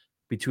scene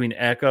between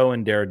Echo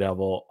and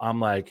Daredevil, I'm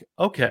like,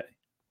 okay,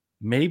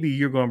 maybe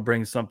you're going to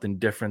bring something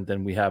different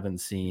than we haven't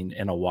seen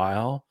in a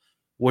while.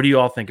 What do you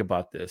all think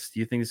about this?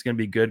 Do you think it's going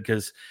to be good?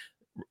 Because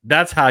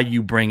that's how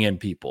you bring in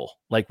people.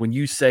 Like when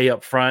you say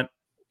up front,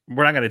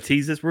 we're not going to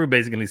tease this. We're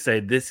basically going to say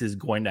this is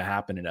going to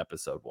happen in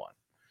episode 1.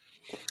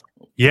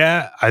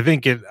 Yeah, I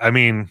think it. I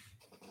mean,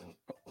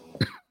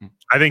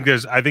 I think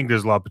there's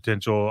a lot of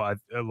potential.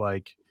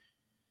 Like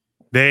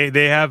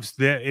they have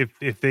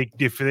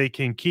if they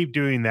can keep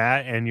doing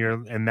that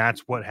and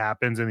that's what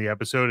happens in the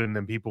episode, and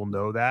then people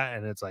know that,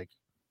 and it's like,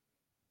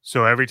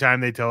 so every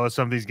time they tell us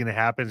something's going to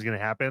happen, it's going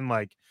to happen.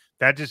 Like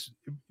that, just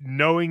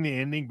knowing the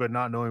ending but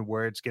not knowing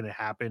where it's going to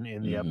happen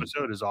in the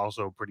episode is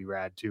also pretty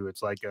rad too.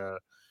 It's like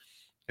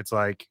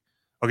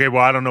okay,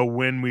 well, I don't know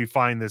when we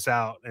find this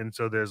out, and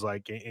so there's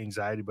like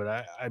anxiety.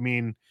 But I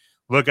mean,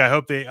 look, I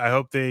hope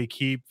they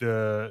keep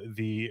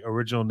the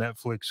original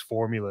Netflix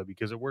formula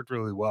because it worked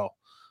really well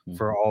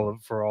for all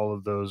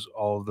of those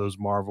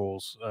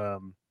Marvels.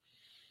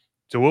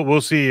 So we'll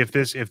see if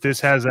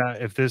this has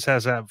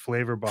that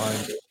flavor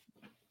behind it,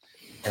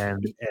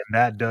 and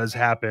that does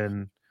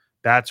happen.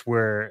 That's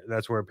where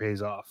it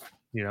pays off.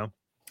 You know.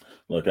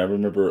 Look, I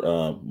remember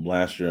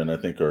last year, and I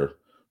think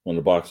one of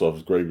the box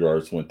office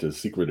graveyards went to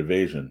Secret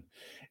Invasion,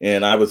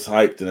 and I was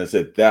hyped, and I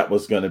said that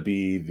was going to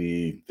be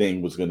the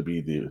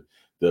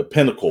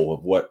pinnacle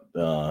of what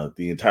the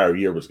entire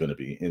year was going to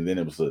be, and then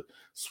it was a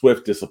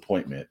swift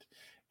disappointment.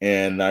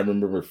 And I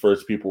remember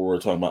first people were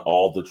talking about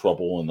all the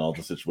trouble and all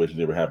the situations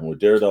they were having with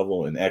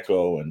Daredevil and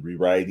Echo and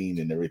rewriting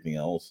and everything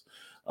else.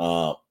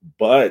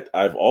 But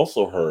I've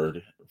also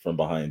heard from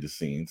behind the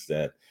scenes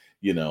that,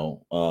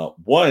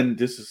 one,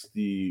 this is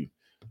the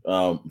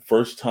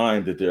first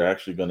time that they're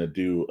actually going to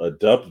do a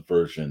dubbed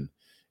version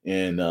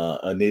in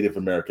a Native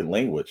American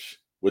language,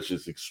 which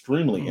is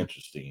extremely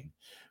interesting,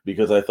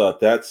 because I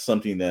thought that's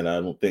something that I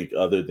don't think,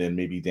 other than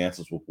maybe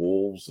Dances with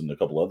Wolves and a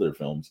couple other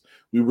films,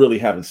 we really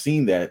haven't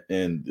seen that,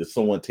 and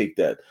someone take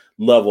that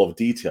level of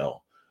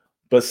detail.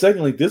 But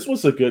secondly, this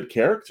was a good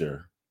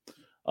character.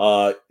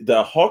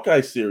 The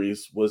Hawkeye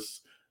series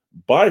was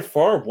by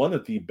far one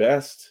of the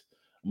best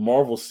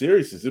Marvel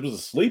series. It was a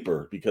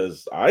sleeper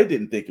because I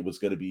didn't think it was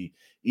going to be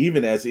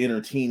even as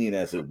entertaining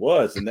as it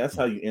was. And that's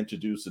how you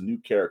introduce a new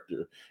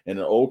character and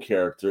an old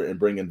character and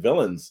bring in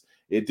villains.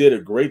 It did a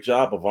great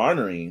job of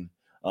honoring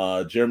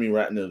Jeremy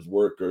Renner's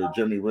work,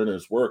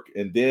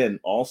 and then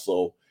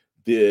also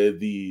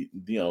the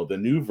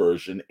new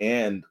version,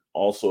 and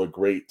also a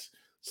great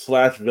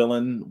slash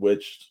villain,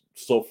 which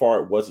so far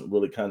it wasn't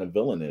really kind of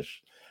villainish.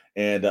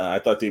 And I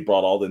thought they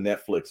brought all the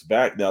Netflix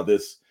back. Now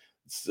this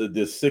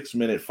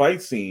 6-minute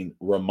fight scene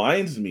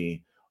reminds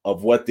me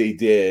of what they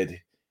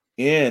did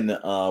in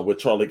with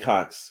Charlie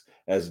Cox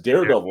as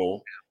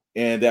Daredevil,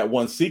 and that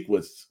one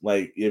sequence.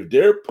 Like, if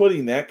they're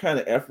putting that kind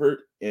of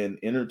effort and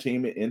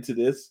entertainment into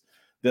this,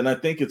 then I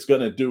think it's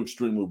going to do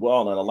extremely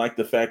well. And I like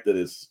the fact that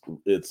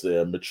it's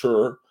a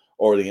mature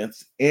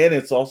audience, and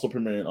it's also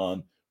premiering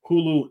on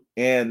Hulu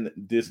and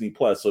Disney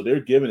Plus. So they're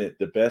giving it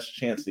the best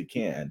chance they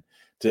can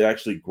to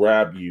actually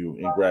grab you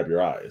and grab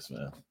your eyes,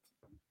 man.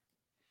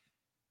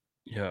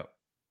 Yeah.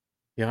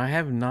 Yeah, I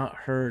have not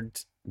heard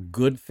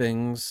good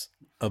things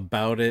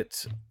about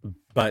it,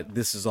 but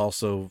this is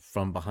also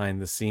from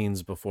behind the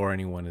scenes before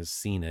anyone has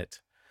seen it.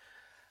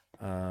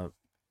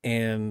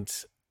 And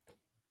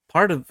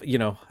part of,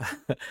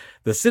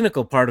 the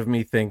cynical part of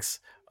me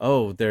thinks,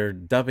 oh, they're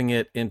dubbing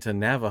it into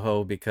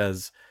Navajo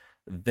because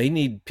they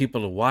need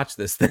people to watch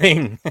this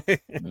thing.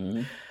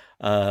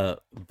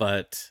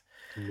 But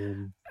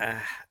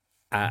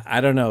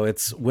I don't know.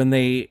 It's when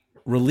they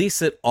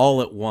release it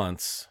all at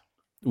once,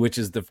 which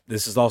is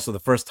this is also the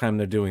first time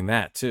they're doing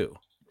that too.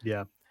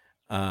 Yeah.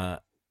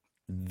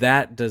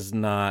 That does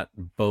not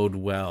bode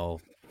well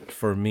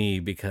for me,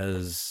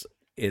 because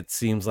it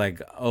seems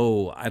like,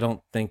 I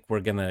don't think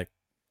we're going to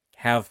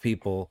have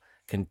people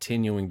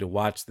continuing to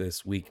watch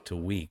this week to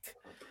week.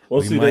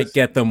 We might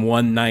get them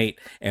one night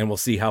and we'll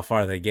see how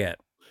far they get.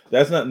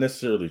 That's not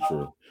necessarily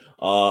true.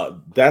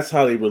 That's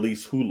how they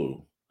release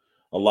Hulu.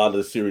 A lot of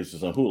the series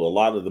is on Hulu. A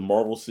lot of the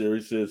Marvel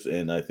series is,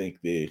 and I think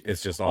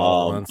it's just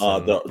all at once.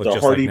 The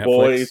Hardy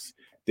Boys.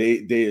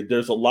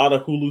 There's a lot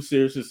of Hulu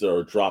series that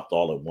are dropped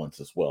all at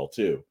once as well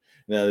too.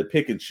 Now they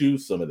pick and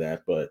choose some of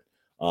that, but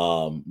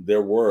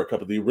there were a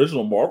couple of the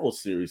original Marvel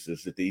series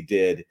that they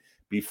did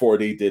before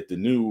they did the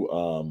new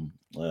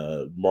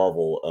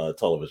Marvel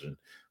television.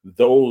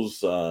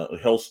 Those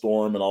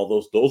Hellstorm and all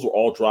those were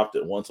all dropped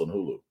at once on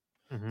Hulu.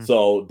 Mm-hmm.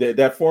 So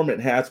that format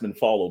has been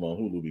followed on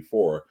Hulu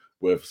before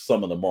with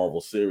some of the Marvel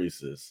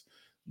series.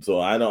 So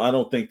I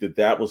don't think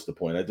that was the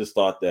point. I just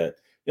thought that,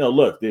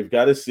 look, they've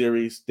got a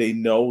series. They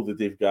know that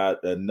they've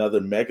got another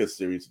mega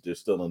series that they're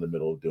still in the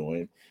middle of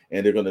doing,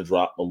 and they're going to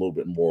drop a little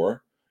bit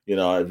more.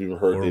 I've even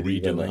heard that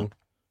redoing.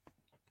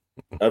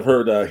 I've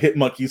heard Hit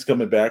Monkey's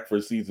coming back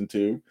for season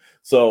 2.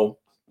 So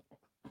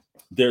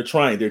they're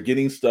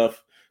getting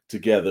stuff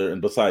together.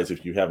 And besides,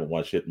 if you haven't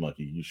watched Hit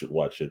Monkey, you should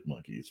watch Hit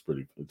Monkey. It's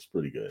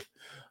pretty good.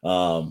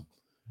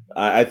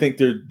 I think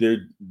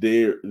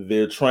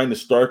they're trying to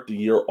start the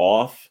year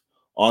off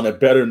on a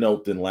better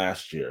note than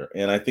last year.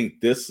 And I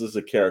think this is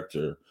a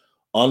character,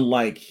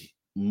 unlike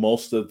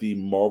most of the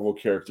Marvel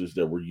characters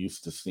that we're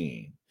used to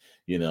seeing.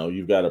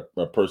 You've got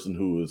a person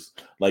who is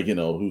like,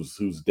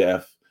 who's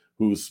deaf,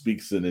 who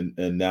speaks in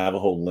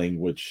Navajo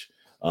language,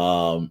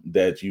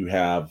 that you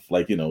have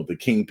like, the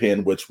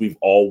Kingpin, which we've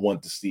all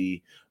want to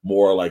see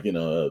more, like,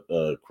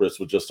 Chris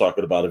was just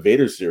talking about a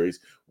Vader series.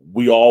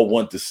 We all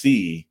want to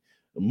see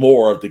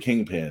more of the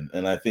Kingpin.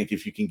 And I think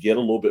if you can get a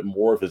little bit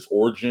more of his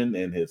origin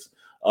and his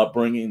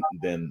upbringing,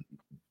 then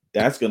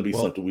that's going to be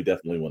something we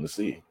definitely want to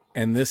see.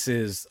 And this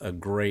is a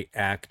great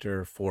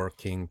actor for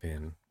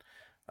Kingpin.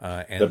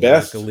 And the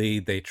best. Luckily,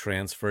 they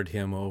transferred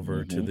him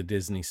over to the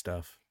Disney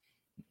stuff.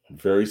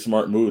 Very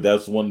smart move.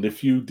 That's one of the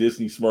few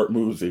Disney smart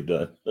moves they've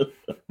done.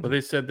 Well,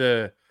 they said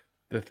the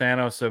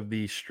Thanos of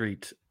the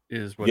street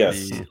is what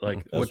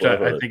which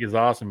I think is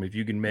awesome. If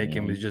you can make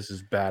him just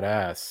as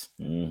badass.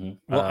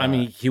 Well, I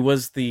mean, he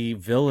was the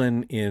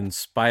villain in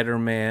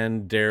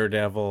Spider-Man,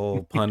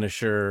 Daredevil,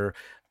 Punisher,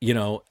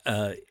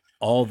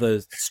 all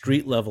the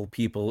street level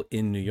people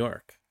in New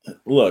York.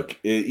 Look,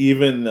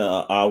 even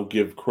I'll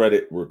give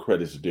credit where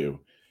credit's due.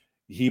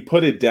 He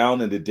put it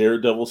down in the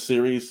Daredevil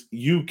series.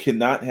 You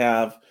cannot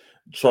have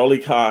Charlie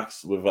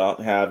Cox without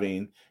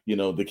having,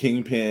 the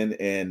Kingpin,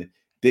 and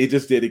they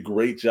just did a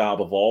great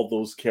job of all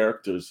those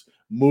characters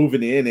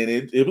moving in. And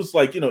it was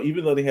like,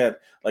 even though they had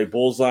like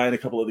Bullseye and a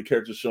couple of the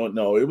characters showing,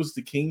 no, it was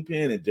the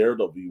Kingpin and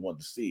Daredevil you want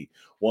to see.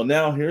 Well,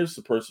 now here's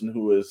the person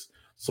who is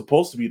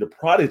supposed to be the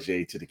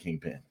protege to the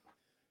Kingpin.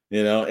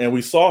 And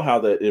we saw how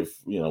that if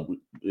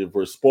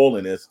we're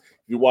spoiling this,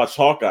 if you watch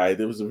Hawkeye,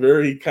 there was a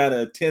very kind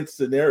of tense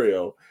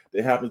scenario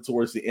that happened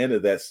towards the end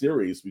of that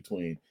series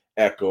between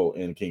Echo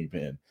and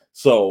Kingpin.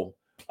 So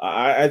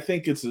I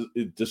think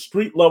the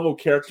street level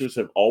characters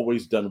have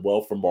always done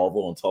well for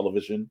Marvel on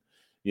television.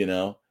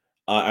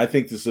 I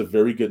think this is a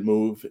very good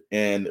move.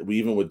 And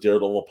even with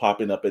Daredevil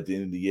popping up at the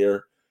end of the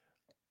year,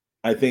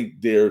 I think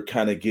they're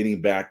kind of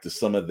getting back to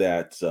some of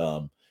that,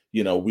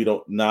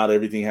 not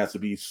everything has to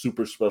be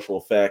super special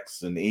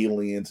effects and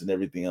aliens and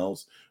everything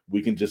else.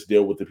 We can just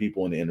deal with the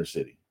people in the inner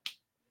city.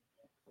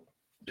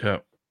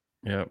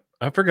 Yeah.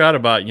 I forgot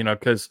about,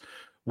 because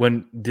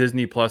when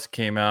Disney Plus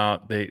came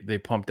out, they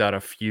pumped out a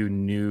few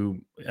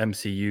new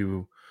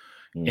MCU,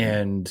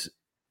 and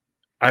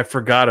I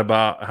forgot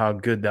about how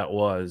good that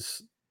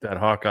was, that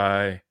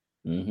Hawkeye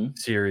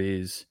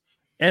series,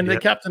 and the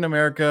Captain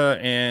America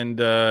and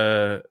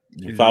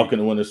Falcon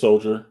and Winter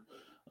Soldier.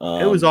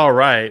 It was all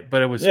right,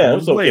 but it was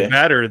way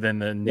better than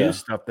the new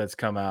stuff that's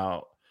come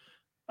out.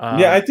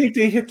 I think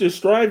they hit their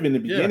stride in the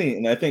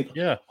beginning, and I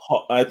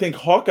think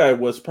Hawkeye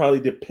was probably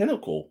the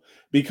pinnacle,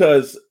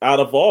 because out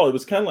of all, it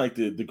was kind of like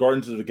the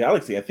Guardians of the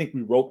Galaxy. I think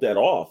we wrote that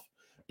off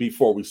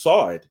before we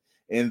saw it,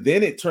 and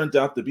then it turned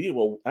out to be,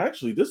 well,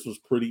 actually, this was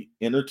pretty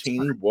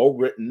entertaining, well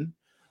written,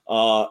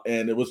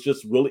 and it was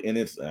just really, and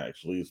it's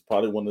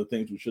probably one of the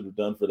things we should have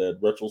done for that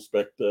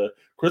retrospect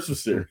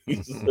Christmas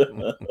series.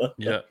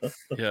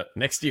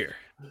 Next year.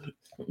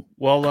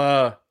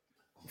 Well,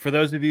 for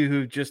those of you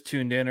who just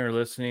tuned in or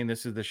listening,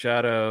 this is the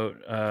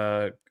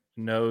Shadow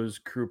Knows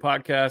Crew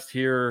podcast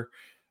here.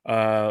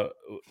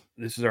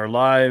 This is our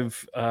live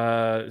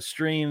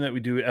stream that we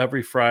do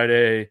every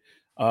Friday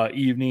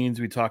evenings.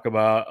 We talk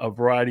about a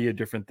variety of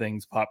different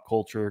things: pop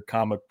culture,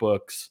 comic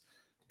books,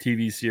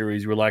 TV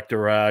series. We like to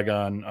rag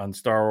on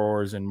Star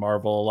Wars and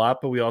Marvel a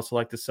lot, but we also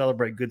like to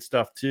celebrate good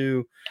stuff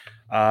too.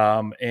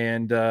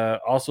 And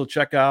also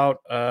check out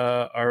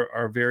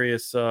our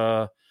various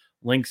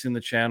links in the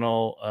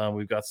channel.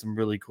 We've got some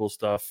really cool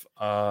stuff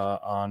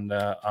on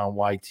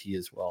YT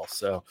as well.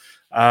 So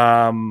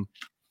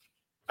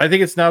I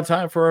think it's now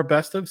time for our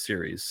best of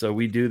series. So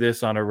we do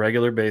this on a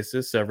regular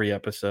basis every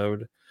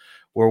episode,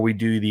 where we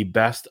do the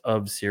best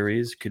of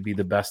series. Could be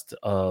the best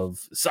of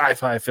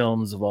sci-fi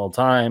films of all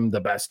time,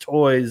 the best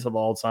toys of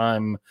all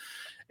time.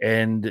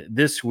 And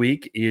this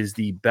week is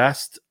the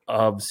best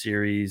of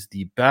series,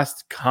 the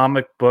best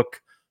comic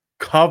book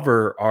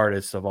cover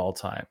artists of all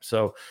time.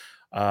 So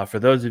for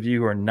those of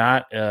you who are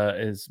not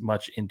as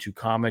much into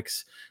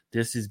comics,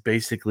 this is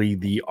basically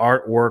the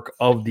artwork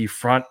of the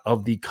front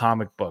of the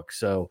comic book.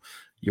 So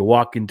you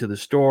walk into the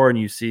store and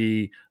you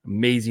see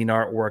amazing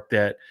artwork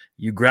that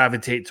you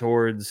gravitate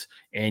towards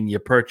and you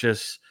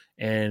purchase,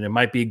 and it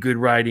might be good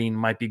writing,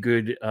 might be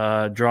good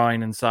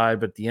drawing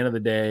inside, but at the end of the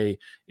day,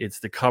 it's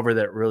the cover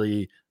that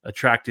really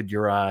attracted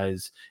your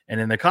eyes.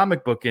 And in the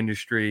comic book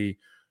industry,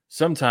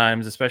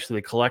 sometimes, especially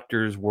the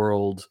collector's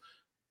world,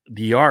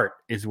 the art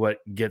is what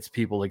gets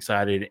people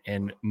excited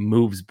and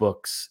moves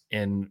books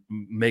and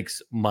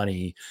makes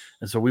money.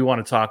 And so we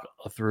want to talk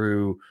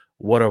through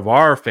what of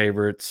our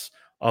favorites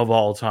of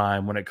all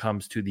time when it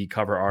comes to the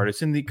cover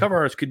artists. And the cover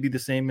artists could be the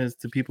same as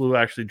the people who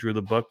actually drew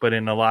the book, but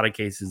in a lot of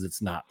cases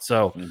it's not.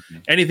 So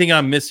anything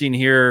I'm missing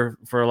here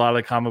for a lot of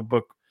the comic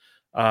book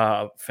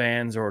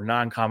fans or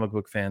non-comic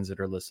book fans that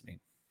are listening?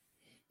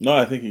 No,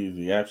 I think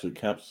he actually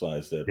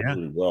capsulized that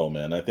really well,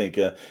 man. I think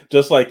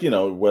just like,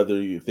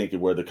 whether you think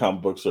of where the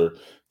comic books are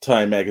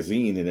Time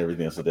Magazine and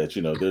everything else like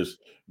that, there's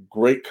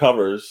great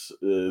covers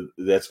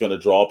that's going to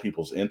draw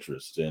people's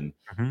interest. And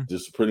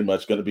just pretty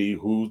much going to be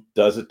who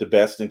does it the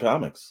best in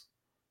comics.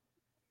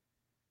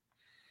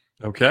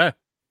 Okay.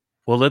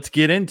 Well, let's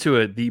get into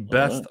it. The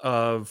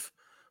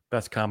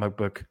best comic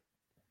book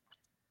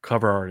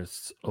cover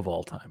artists of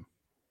all time.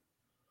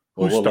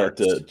 Well,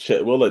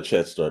 we'll let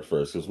Chet start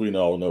first because we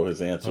all know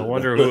his answer. I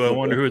wonder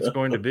who it's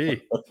going to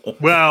be.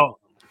 Well,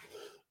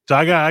 so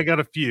I got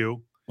a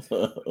few.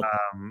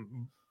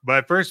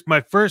 But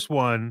my first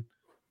one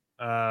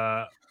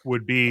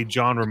would be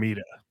John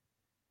Romita.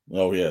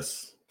 Oh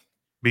yes,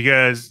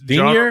 because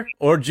senior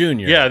or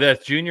junior? Yeah,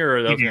 that's junior. Or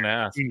I was going to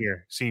ask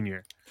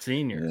senior.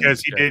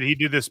 Because he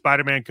did the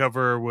Spider-Man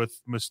cover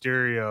with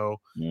Mysterio,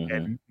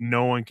 and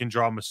no one can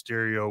draw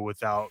Mysterio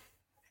without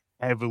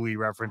heavily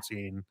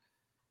referencing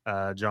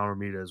John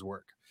Romita's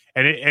work,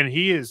 and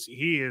he is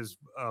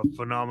a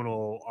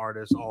phenomenal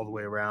artist all the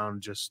way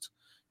around. Just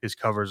his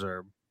covers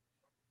are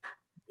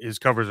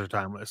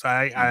timeless.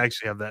 I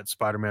actually have that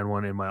Spider-Man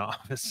one in my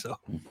office. So,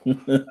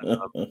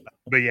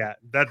 but yeah,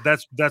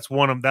 that's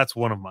one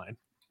of mine.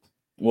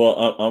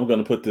 Well, I'm going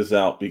to put this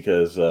out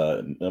because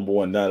number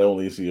one, not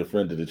only is he a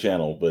friend of the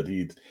channel, but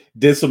he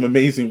did some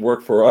amazing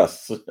work for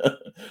us,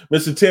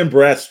 Mr. Tim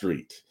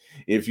Bradstreet.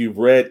 If you've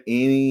read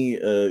any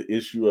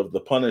issue of The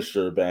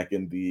Punisher back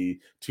in the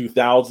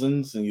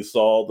 2000s and you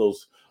saw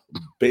those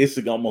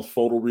basic, almost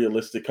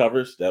photorealistic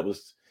covers, that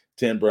was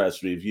Tim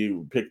Bradstreet. If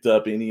you picked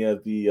up any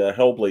of the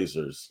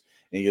Hellblazers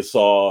and you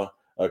saw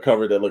a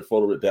cover that looked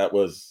photorealistic, that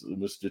was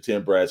Mr.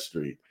 Tim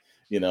Bradstreet.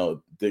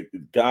 The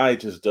guy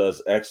just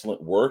does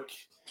excellent work.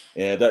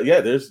 And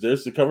there's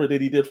the cover that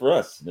he did for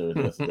us.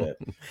 Yes,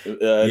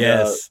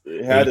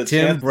 the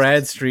Tim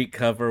Bradstreet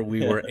cover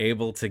we were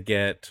able to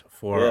get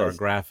for our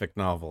graphic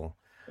novel.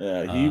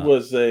 Yeah,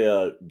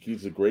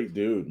 he's a great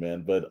dude,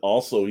 man. But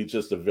also he's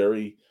just a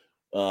very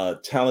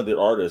talented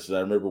artist. And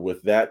I remember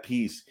with that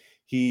piece,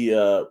 he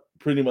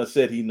pretty much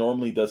said he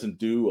normally doesn't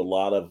do a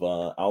lot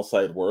of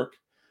outside work,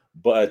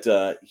 but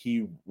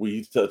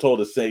we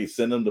told us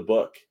send him the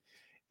book.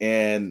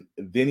 And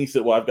then he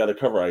said, well, I've got a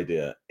cover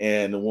idea.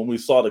 And when we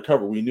saw the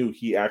cover, we knew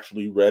he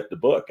actually read the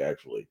book,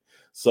 actually.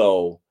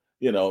 So,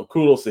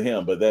 kudos to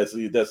him. But that's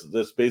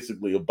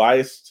basically a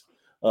biased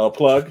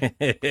plug.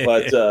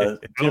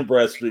 But Tim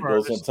Bradstreet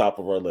goes on top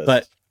of our list.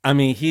 But, I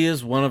mean, he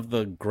is one of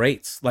the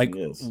greats. Like,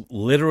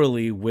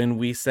 literally, when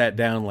we sat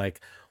down, like,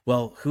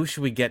 well, who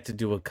should we get to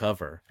do a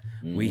cover?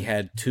 We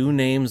had two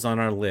names on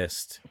our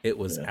list. It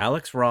was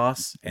Alex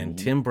Ross and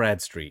Tim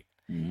Bradstreet.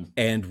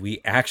 And we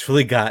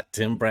actually got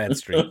Tim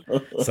Bradstreet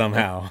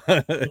somehow.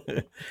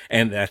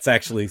 And that's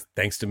actually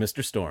thanks to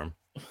Mr. Storm.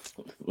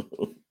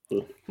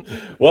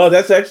 Well,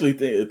 that's actually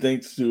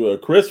thanks to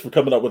Chris for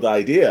coming up with the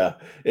idea.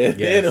 And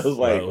then it was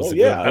like,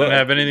 I don't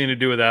have anything to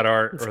do with that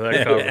art or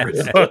that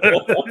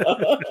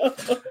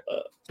cover.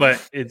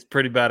 But it's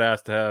pretty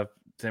badass to have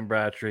Tim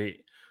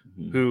Bradstreet,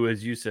 who,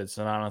 as you said,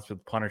 synonymous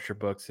with Punisher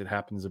books. It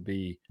happens to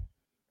be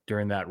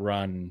during that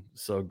run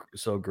so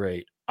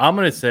great. I'm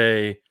going to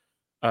say,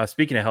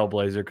 speaking of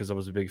Hellblazer, because I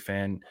was a big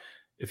fan,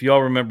 if you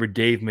all remember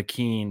Dave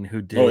McKean,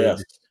 who did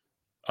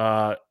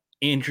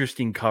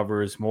interesting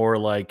covers, more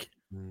like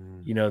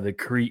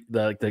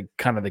the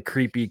kind of the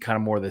creepy, kind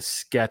of more the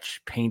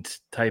sketch paint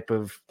type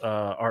of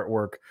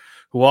artwork,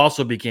 who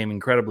also became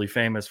incredibly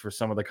famous for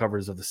some of the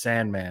covers of the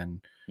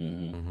Sandman.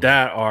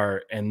 That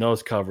art and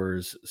those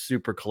covers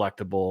super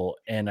collectible,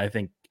 and I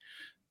think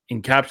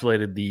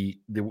encapsulated the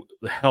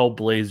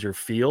Hellblazer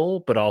feel,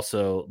 but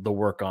also the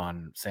work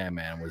on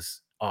Sandman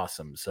was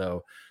awesome.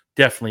 So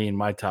definitely in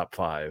my top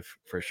 5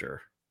 for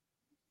sure.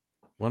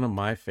 One of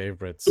my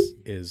favorites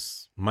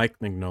is Mike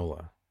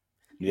Mignola.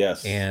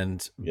 Yes.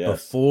 And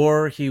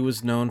before he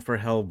was known for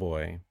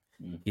Hellboy,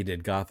 he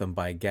did Gotham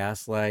by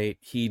Gaslight.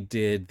 He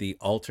did the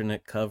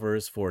alternate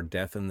covers for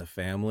Death in the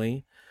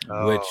Family,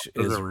 which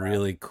is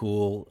really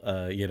cool.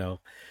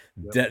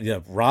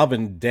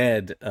 Robin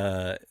Dead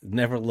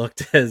never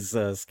looked as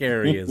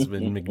scary as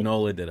when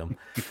Mignola did them.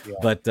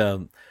 But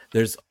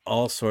there's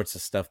all sorts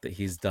of stuff that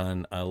he's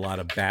done. A lot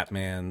of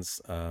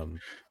Batman's.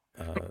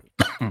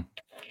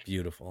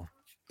 Beautiful.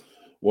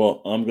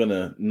 Well, I'm going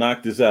to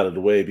knock this out of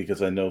the way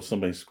because I know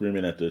somebody's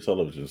screaming at their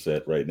television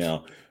set right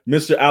now.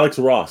 Mr. Alex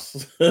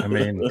Ross. I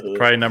mean,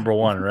 probably number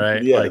 1,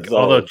 right? Yeah, like,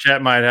 although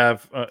Chet might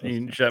have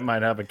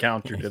a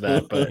counter to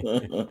that, but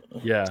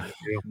yeah.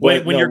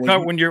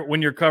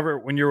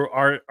 When your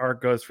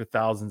art goes for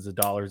thousands of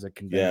dollars at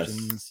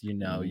conventions,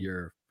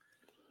 you're.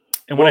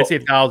 And when I say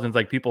thousands,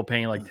 like people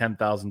paying like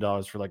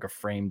 $10,000 for like a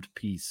framed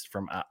piece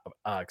from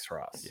Alex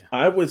Ross. Yeah.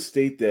 I would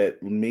state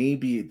that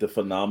maybe the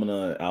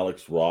phenomena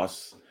Alex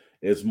Ross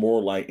is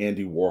more like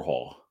Andy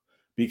Warhol,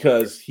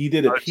 because he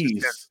did a I was just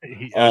piece gonna-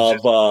 he- I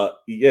was of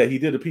just- he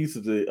did a piece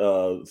of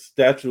the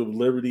Statue of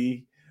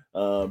Liberty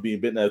being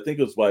bitten. I think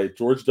it was by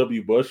George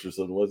W. Bush or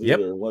something, was it? Yep.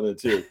 Or one and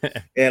two.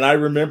 And I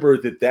remember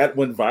that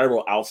went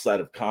viral outside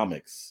of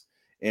comics.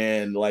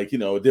 And like, you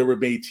know, there were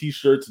made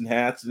t-shirts and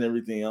hats and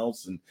everything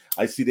else. And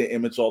I see that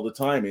image all the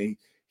time. And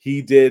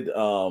he did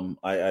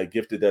I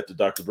gifted that to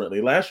Dr.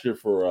 Brentley last year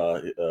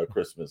for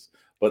Christmas.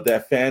 But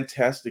that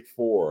Fantastic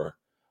Four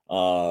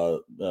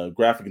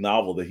graphic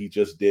novel that he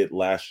just did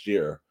last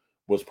year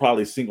was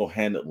probably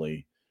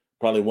single-handedly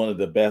probably one of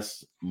the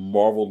best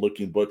Marvel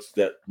looking books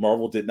that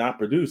Marvel did not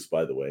produce,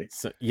 by the way.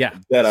 So, yeah,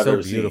 that I've so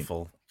ever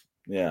beautiful.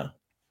 seen. Yeah.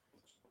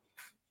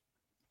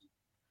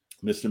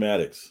 Mr.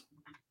 Maddox.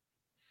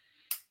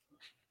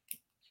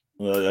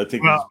 I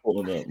think he's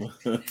pulling up.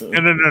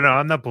 No,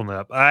 I'm not pulling it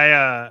up.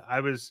 I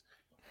was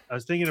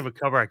thinking of a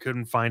cover. I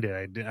couldn't find it.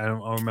 I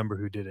don't remember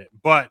who did it.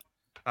 But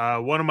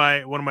one of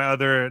my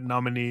other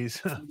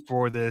nominees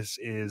for this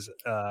is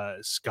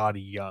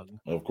Scotty Young.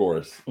 Of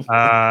course.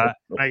 I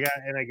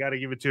got to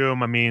give it to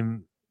him. I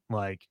mean,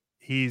 like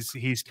he's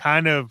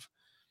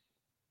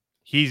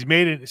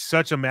made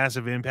such a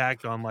massive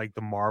impact on like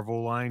the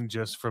Marvel line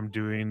just from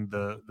doing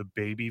the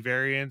baby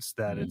variants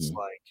that it's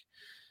like,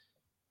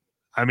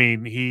 I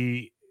mean,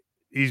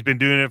 he's been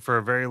doing it for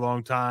a very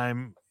long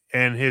time,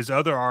 and his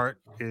other art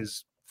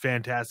is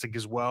fantastic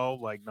as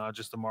well, like not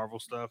just the Marvel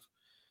stuff.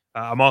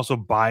 I'm also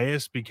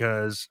biased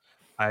because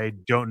I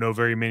don't know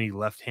very many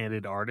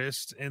left-handed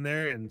artists in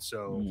there, and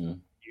so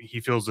he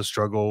feels the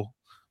struggle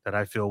that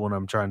I feel when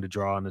I'm trying to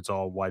draw, and it's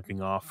all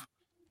wiping off.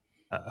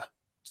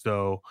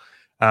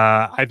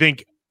 I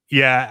think,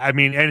 yeah, I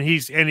mean, and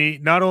he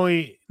not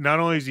only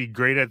is he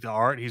great at the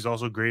art, he's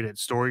also great at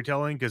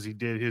storytelling because he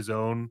did his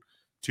own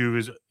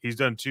he's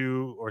done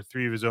 2 or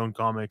 3 of his own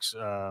comics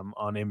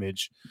on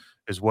Image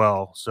as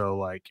well. So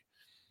like,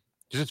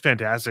 just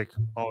fantastic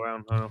all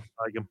around. I don't know,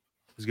 I like him.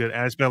 He's good, and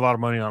I spent a lot of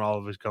money on all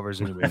of his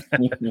covers anyway.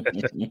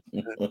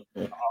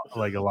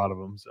 Like a lot of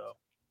them. So,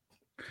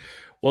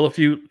 well, if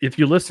you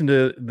listen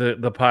to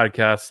the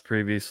podcast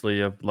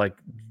previously of like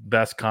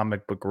best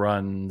comic book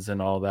runs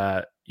and all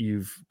that,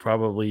 you've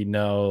probably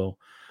know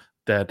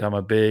that I'm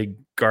a big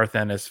Garth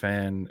Ennis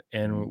fan,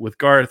 and with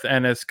Garth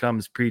Ennis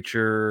comes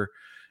Preacher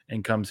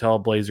and comes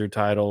Hellblazer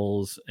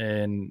titles,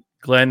 and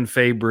Glenn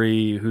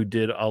Fabry, who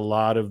did a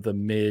lot of the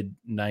mid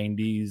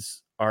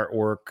 90s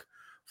artwork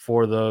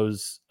for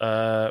those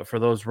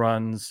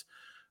runs.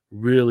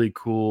 Really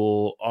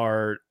cool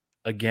art.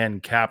 Again,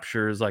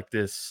 captures like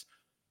this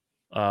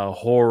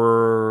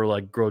horror,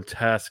 like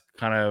grotesque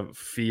kind of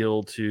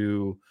feel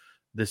to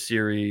the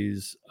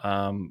series.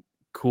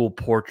 Cool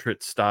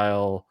portrait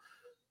style.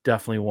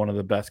 Definitely one of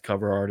the best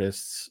cover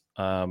artists,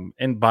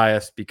 and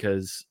biased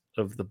because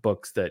of the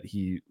books that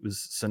he was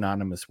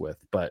synonymous with,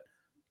 but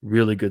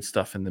really good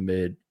stuff in the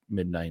mid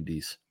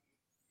 90s.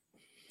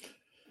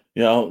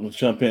 Yeah, I'll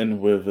jump in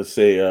with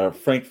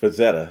Frank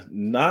Frazetta.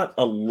 Not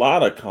a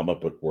lot of comic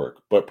book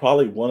work, but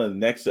probably one of the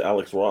next to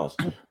Alex Ross,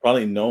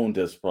 probably known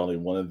as probably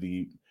one of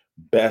the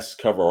best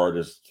cover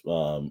artists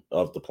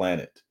of the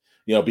planet.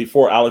 You know,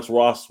 before Alex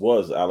Ross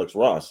was Alex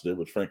Ross, there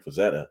was Frank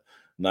Frazetta.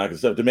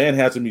 The man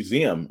has a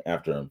museum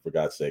after him, for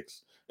God's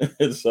sakes.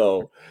 And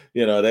so,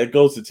 you know, that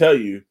goes to tell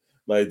you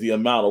like the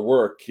amount of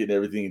work and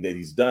everything that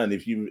he's done.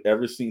 If you've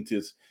ever seen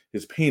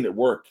his painted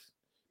work,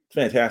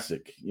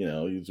 fantastic. You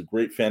know, he's a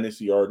great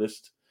fantasy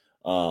artist,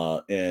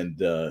 and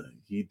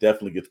he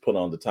definitely gets put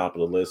on the top of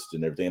the list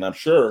and everything. And I'm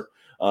sure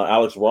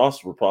Alex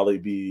Ross would probably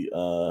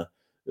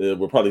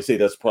say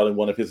that's probably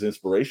one of his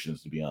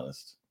inspirations, to be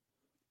honest.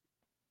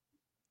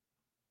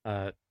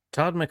 Todd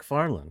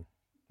McFarlane.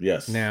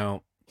 Yes.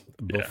 Now,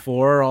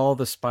 before all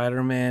the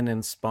Spider-Man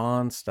and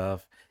Spawn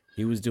stuff,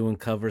 he was doing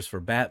covers for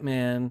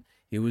Batman.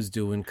 He was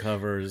doing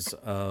covers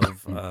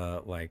of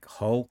like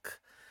Hulk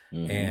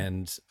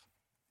and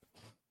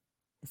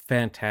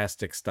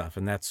fantastic stuff.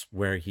 And that's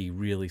where he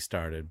really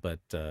started. But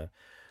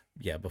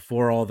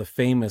before all the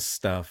famous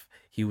stuff,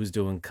 he was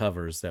doing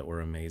covers that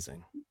were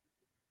amazing.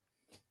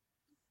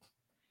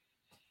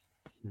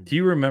 Do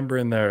you remember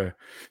in the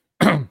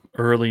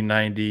early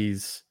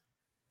 90s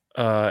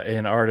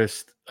an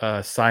artist,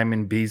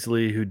 Simon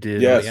Beasley, who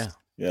did yes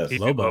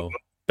Lobo,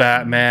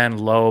 Batman,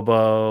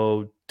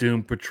 Lobo,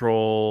 Doom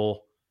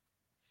Patrol?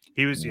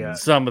 he was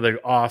some of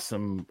the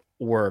awesome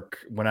work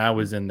when I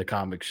was in the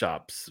comic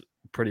shops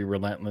pretty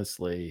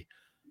relentlessly.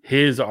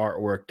 His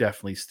artwork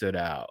definitely stood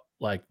out,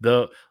 like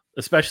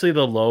especially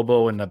the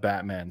Lobo and the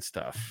Batman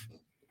stuff.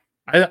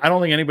 I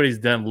don't think anybody's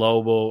done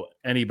Lobo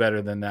any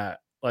better than that.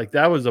 Like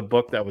that was a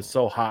book that was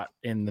so hot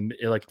in the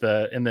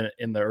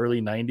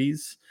early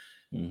 90s.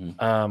 And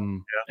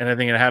I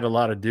think it had a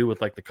lot to do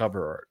with like the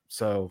cover art.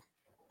 So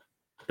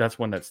that's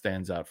one that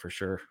stands out for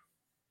sure.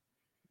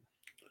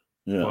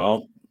 Yeah,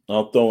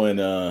 I'll throw in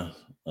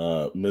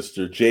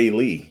Mr. Jay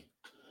Lee,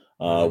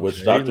 which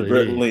Jay Dr. Lee.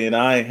 Brittley and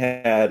I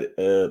had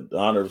the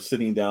honor of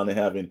sitting down and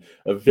having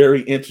a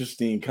very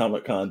interesting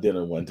Comic-Con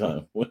dinner one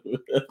time.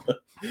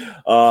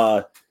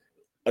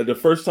 The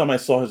first time I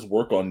saw his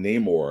work on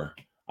Namor,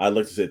 I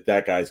looked and said,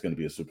 that guy's going to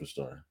be a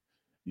superstar.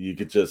 You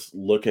could just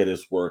look at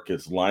his work.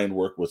 His line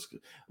work was a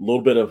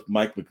little bit of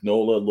Mike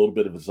Mignola, a little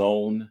bit of his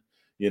own,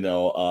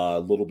 a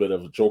little bit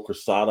of Joe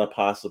Quesada,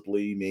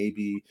 possibly,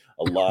 maybe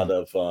a lot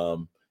of,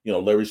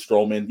 Larry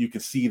Stroman. You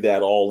can see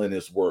that all in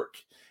his work.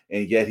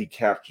 And yet he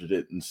captured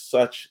it in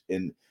such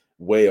a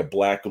way of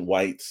black and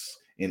whites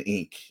and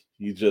ink.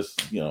 He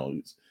just,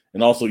 and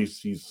also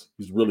he's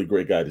really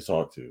great guy to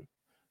talk to.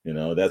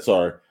 That's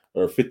our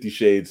 50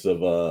 Shades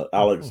of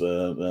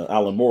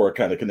Alan Moore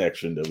kind of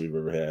connection that we've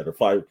ever had, or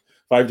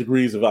five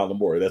degrees of Alan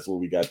Moore. That's where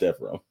we got that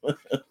from.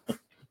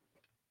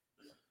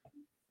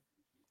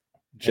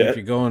 If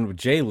you're going with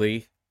Jay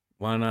Lee,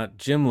 why not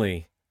Jim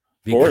Lee?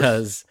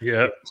 Because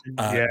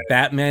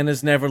Batman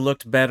has never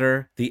looked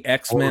better. The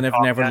X-Men have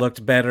never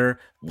looked better.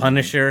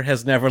 Punisher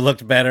has never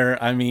looked better.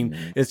 I mean,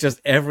 it's just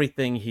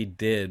everything he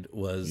did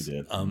was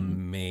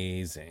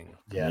amazing.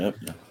 Yeah.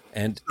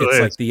 And it's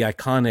like the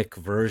iconic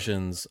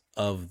versions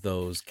of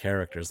those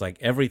characters. Like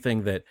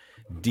everything that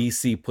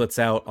DC puts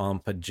out on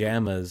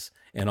pajamas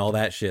and all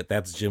that shit,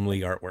 that's Jim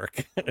Lee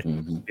artwork.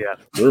 Yeah.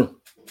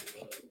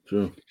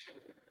 True.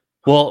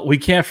 Well, we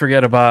can't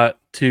forget about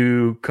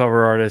two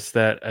cover artists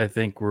that I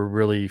think were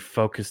really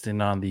focused in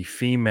on the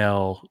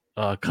female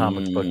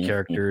comic book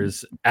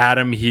characters.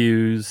 Adam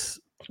Hughes.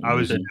 I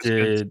was just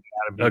did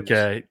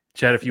okay,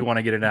 Chad, if you want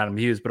to get an Adam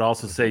Hughes, but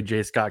also say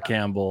J. Scott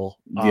Campbell.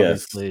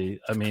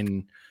 Obviously, I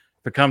mean,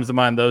 if it comes to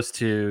mind, those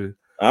two.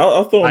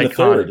 I'll throw in the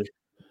third,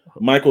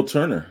 Michael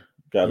Turner.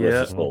 God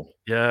rest his soul.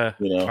 Yeah.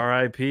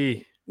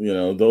 R.I.P.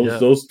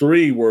 Those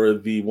three were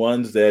the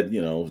ones that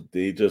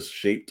they just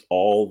shaped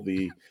all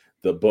the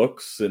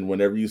books, and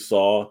whenever you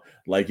saw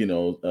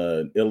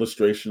an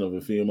illustration of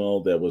a female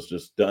that was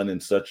just done in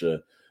such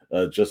a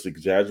just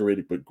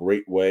exaggerated but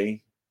great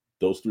way,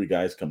 those three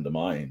guys come to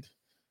mind.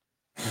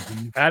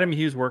 Adam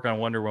Hughes' work on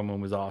Wonder Woman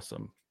was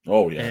awesome.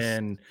 Oh yes,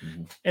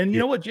 and you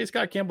know what, J.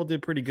 Scott Campbell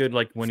did pretty good,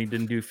 like when he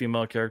didn't do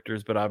female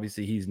characters, but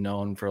obviously he's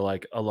known for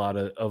like a lot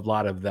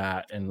of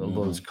that and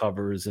those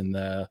covers in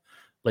the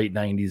late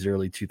 90s,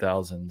 early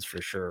 2000s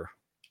for sure.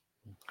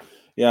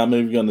 Yeah, I'm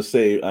even going to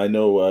say, I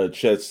know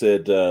Chet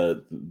said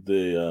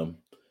the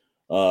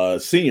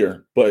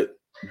senior, but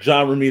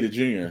John Romita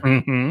Jr.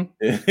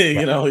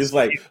 He's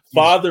like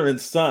father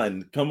and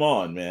son. Come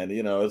on, man.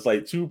 It's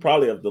like two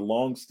probably of the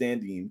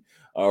long-standing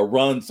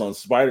runs on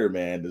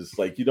Spider-Man. It's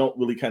like you don't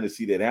really kind of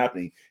see that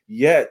happening.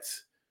 Yet,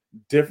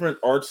 different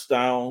art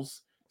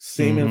styles,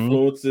 same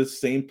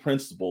influences, same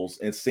principles,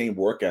 and same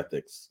work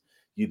ethics.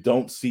 You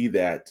don't see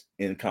that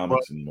in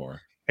comics anymore.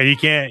 And you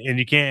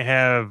can't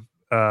have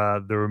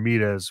the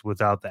Romitas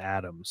without the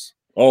Adams.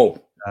 Oh,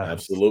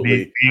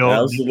 absolutely.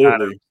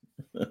 Absolutely.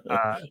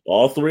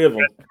 All three of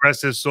them.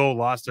 Rest his soul,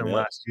 lost him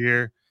last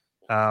year.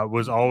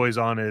 Was always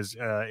on his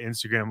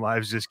Instagram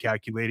lives just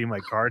calculating my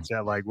cards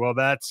at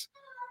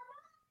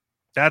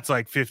that's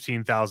like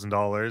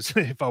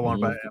 $15,000 if I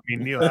want to buy it. I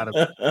mean, Neil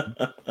Adams,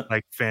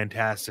 like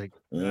fantastic.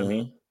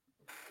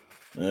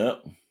 Yeah.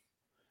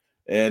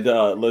 And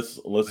let's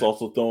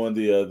also throw in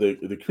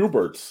the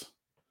Kuberts.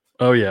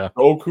 Oh yeah,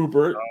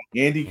 Kubert,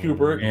 Andy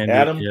Kubert,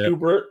 Adam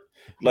Kubert.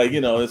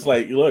 It's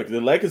like, look, the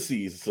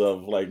legacies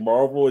of like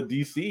Marvel and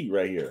DC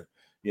right here.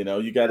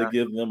 You got to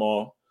give them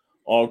all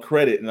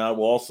credit, and I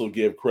will also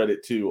give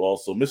credit to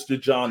also Mr.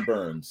 John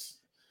Burns.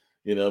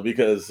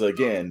 Because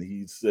again,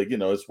 he's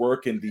his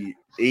work in the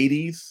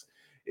 80s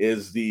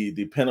is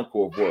the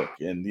pinnacle of work,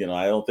 and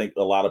I don't think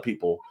a lot of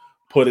people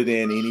put it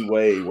in any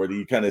way where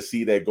you kind of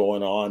see that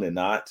going on and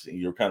not, and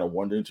you're kind of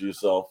wondering to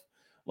yourself,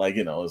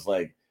 it's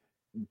like,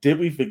 did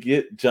we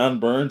forget John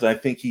Burns? I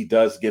think he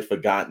does get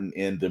forgotten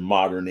in the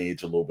modern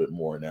age a little bit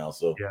more now.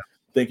 So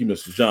thank you,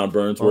 Mr. John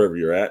Burns, wherever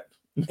you're at.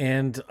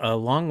 And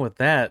along with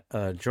that,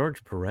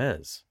 George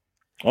Perez.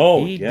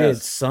 Oh, he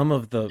did some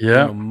of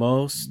the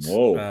most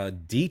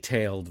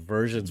detailed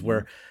versions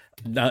where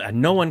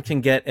no one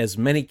can get as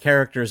many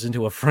characters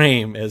into a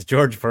frame as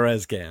George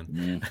Perez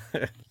can.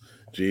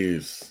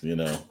 Jeez,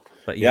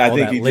 But I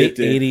think that late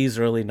 80s,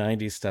 early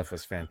 90s stuff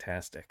was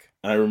fantastic.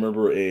 I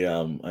remember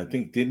I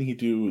think, didn't he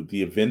do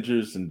the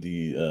Avengers and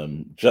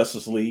the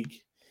Justice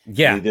League?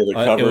 Yeah, he did a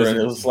cover, and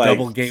it was like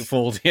double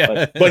gatefold.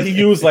 Yeah, but he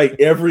used like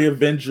every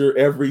Avenger,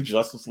 every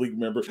Justice League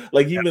member,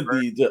 like even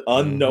the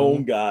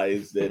unknown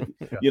guys. That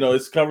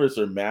his covers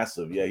are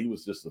massive. Yeah, he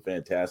was just a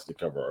fantastic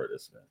cover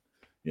artist,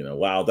 man.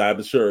 Wow,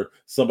 I'm sure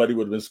somebody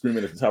would have been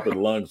screaming at the top of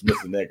their lungs,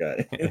 missing that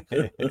guy.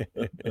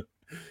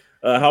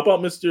 How about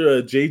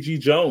Mr. J.G.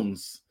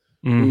 Jones?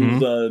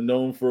 Who's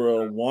known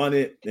for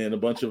Wanted and a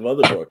bunch of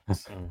other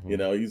books.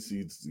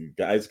 He's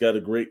guy's got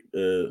a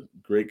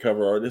great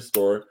cover artist.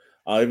 Or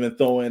I'll even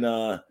throw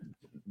in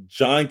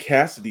John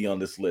Cassidy on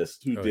this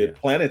list, who did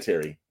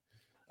Planetary.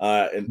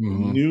 And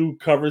new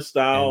cover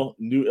style,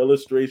 new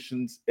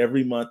illustrations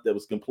every month that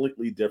was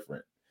completely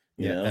different.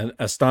 And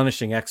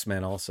Astonishing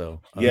X-Men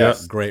also.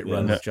 Great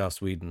run with Joss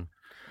Whedon.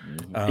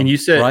 And you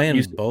said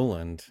Brian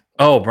Boland.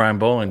 Oh, Brian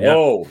Boland. Yeah.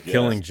 Oh,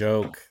 Killing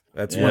Joke.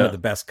 That's one of the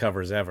best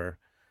covers ever.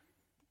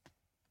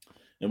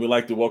 And we'd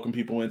like to welcome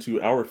people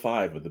into hour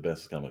 5 of the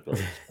best comic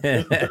artists.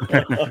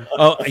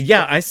 Oh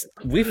yeah, I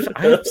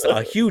have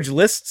a huge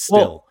list still.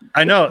 Well,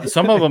 I know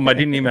some of them I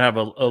didn't even have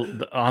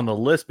on the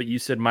list, but you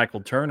said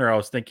Michael Turner. I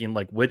was thinking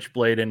like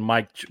Witchblade and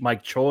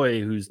Mike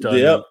Choi, who's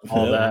done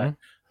all that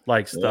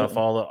like stuff.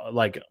 All the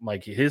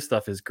like his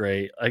stuff is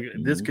great. Like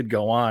this could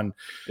go on.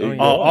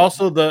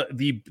 Also,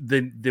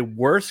 the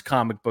worst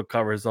comic book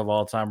covers of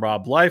all time.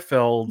 Rob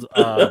Liefeld,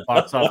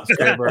 box office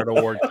favorite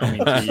award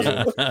coming to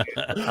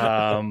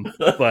you.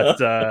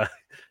 But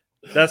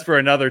that's for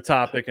another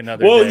topic. Day,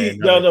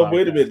 wait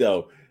a minute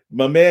though.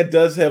 My man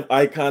does have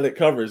iconic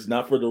covers,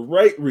 not for the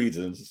right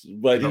reasons,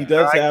 but he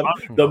does have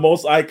the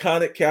most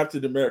iconic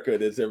Captain America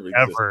that's ever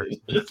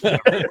existed.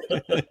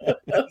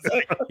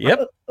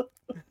 Yep.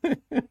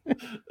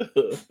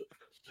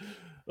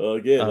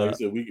 Again, like I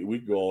said, we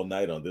go all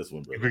night on this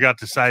one. We got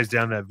to size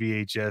down that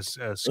VHS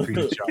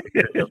screenshot.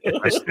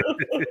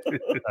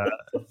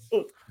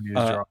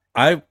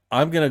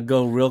 I'm gonna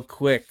go real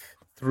quick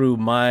through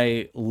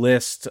my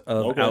list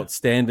of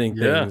outstanding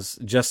things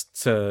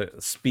just to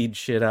speed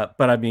shit up.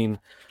 But I mean,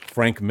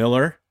 Frank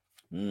Miller,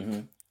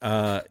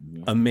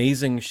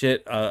 amazing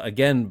shit.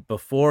 Again,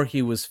 before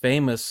he was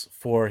famous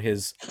for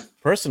his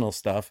personal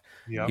stuff,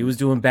 he was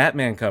doing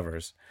Batman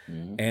covers,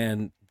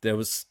 and there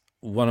was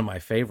one of my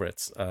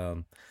favorites.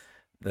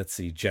 Let's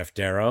see, Jeff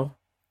Darrow,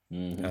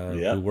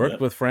 who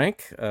worked with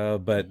Frank,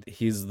 but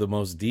he's the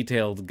most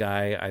detailed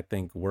guy I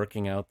think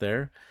working out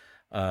there.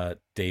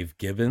 Dave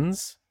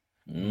Gibbons,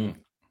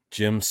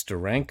 Jim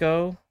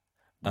Steranko.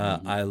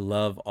 I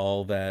love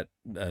all that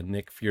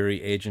Nick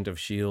Fury, Agent of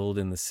S.H.I.E.L.D.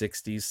 in the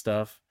 60s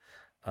stuff.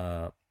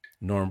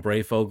 Norm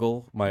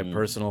Brayfogle, my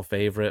personal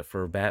favorite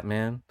for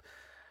Batman.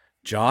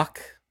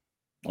 Jock.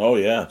 Oh,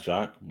 yeah,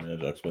 Jock. Yeah,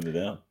 Jock's put it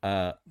down.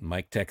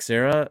 Mike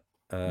Texera.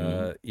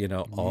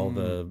 All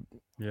the...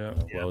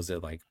 what was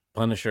it, like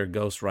Punisher,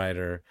 Ghost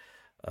Rider,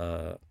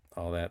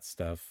 all that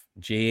stuff.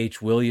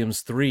 J.H.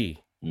 Williams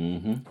 3.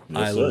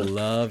 I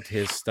loved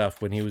his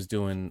stuff when he was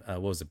doing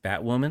what was it,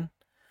 Batwoman.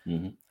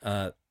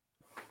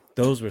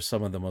 Those were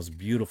some of the most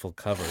beautiful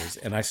covers,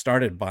 and I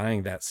started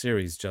buying that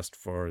series just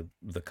for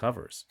the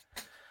covers.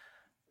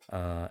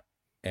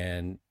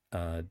 And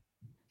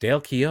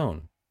Dale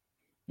Keown,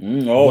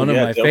 one of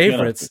my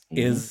favorites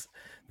is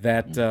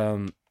that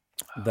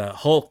the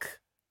Hulk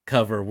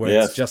cover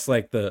where it's just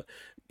like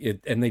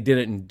and they did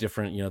it in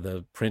different,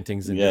 the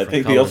printings in different I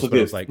think colors, they also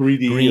did like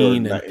 3D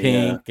green and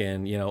pink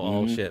and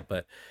all shit,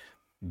 but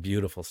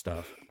beautiful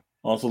stuff.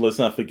 Also, let's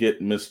not forget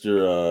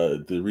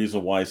Mr. The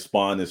reason why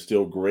Spawn is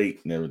still great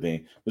and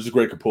everything, Mr.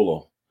 Greg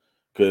Capullo,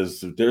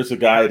 because there's a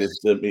guy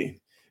that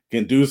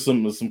can do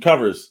some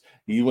covers.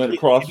 He went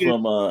across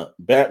from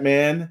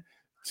Batman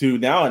to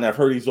now, and I've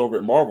heard he's over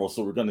at Marvel,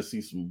 so we're going to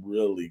see some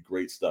really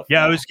great stuff.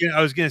 Yeah, now.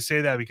 I was gonna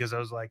say that because I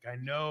was like, I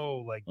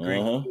know, like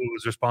Greg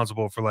was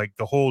responsible for like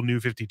the whole New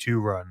 52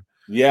 run.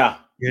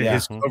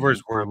 His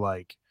covers were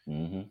like,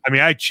 I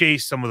mean, I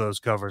chased some of those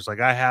covers. Like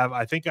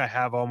I think I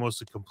have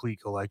almost a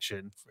complete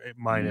collection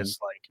minus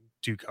like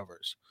 2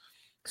 covers.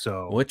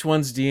 So which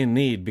ones do you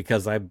need?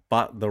 Because I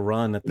bought the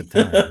run at the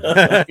time.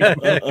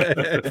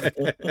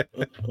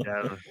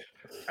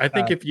 I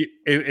think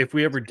if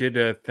we ever did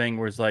a thing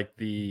where it's like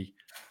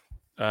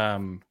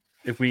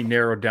if we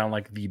narrowed down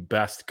like the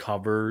best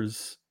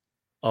covers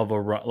of a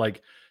run,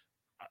 like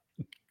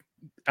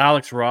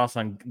Alex Ross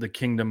on the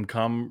Kingdom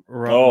Come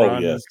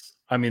run. Yes.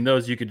 I mean,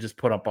 those you could just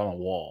put up on a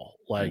wall.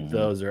 Like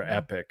those are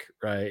epic,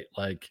 right?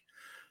 Like,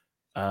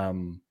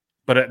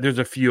 but there's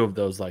a few of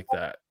those like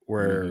that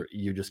where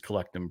you just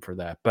collect them for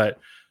that. But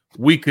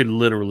we could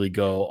literally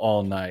go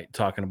all night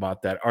talking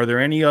about that. Are there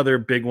any other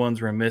big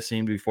ones we're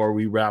missing before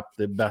we wrap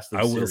the best of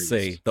the series? I will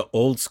say the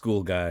old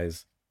school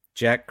guys,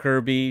 Jack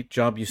Kirby,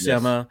 John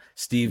Buscema,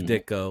 Steve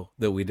Ditko,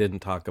 that we didn't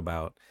talk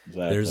about.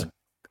 Exactly. There's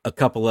a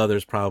couple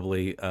others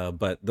probably,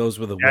 but those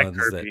were the ones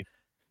Kirby.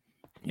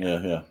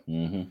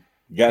 that...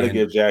 Got to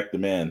give Jack the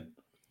man,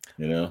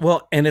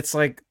 Well, and it's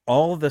like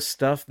all the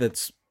stuff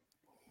that's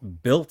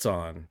built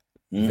on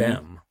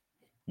them,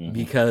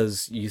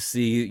 because you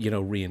see,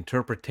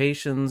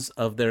 reinterpretations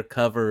of their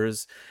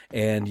covers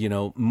and,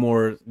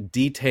 more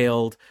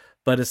detailed,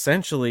 but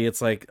essentially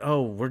it's like,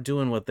 oh, we're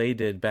doing what they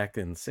did back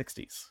in the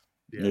 60s.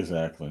 Yeah.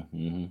 Exactly.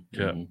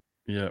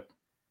 Yeah.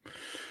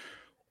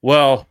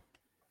 Well,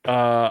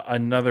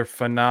 another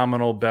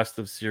phenomenal best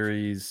of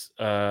series,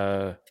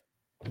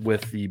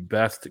 with the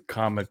best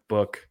comic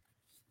book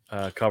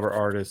cover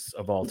artists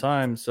of all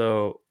time.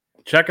 So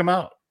check them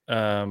out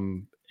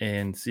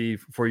and see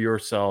for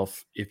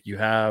yourself. If you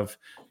have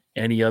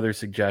any other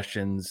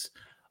suggestions,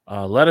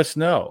 let us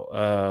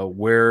know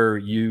where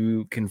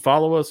you can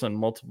follow us on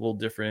multiple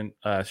different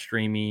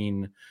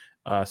streaming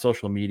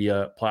social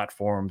media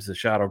platforms. The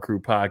Shadow Crew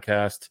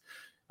podcast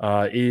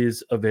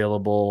is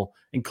available,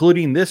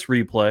 including this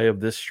replay of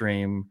this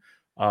stream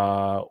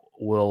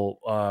will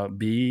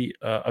be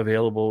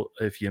available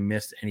if you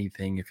missed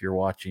anything, if you're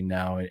watching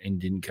now and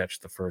didn't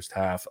catch the first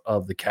half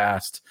of the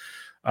cast.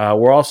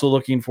 We're also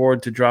looking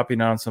forward to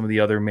dropping on some of the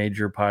other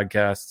major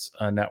podcasts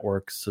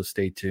networks, so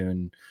stay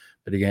tuned.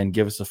 But again,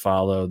 give us a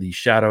follow, the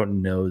Shadow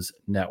Knows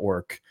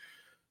Network.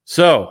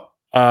 So,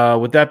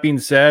 with that being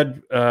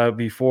said,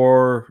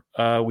 before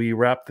we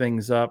wrap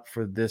things up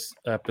for this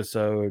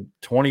episode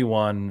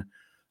 21,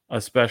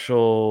 a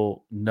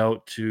special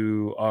note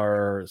to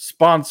our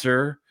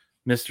sponsor,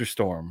 Mr.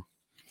 Storm.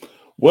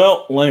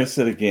 Well, like I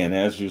said again,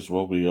 as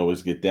usual, we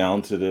always get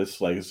down to this.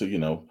 Like I said,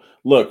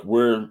 look,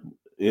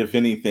 if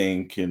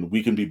anything,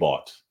 we can be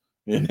bought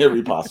in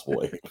every possible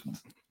way.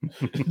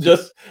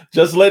 just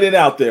let it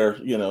out there.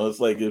 It's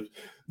like if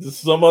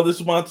some other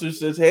sponsor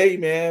says, "Hey,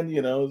 man,"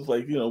 it's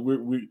like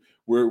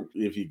we're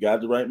if you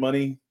got the right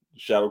money,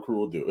 Shadow Crew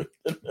will do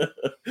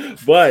it.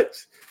 But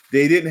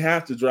they didn't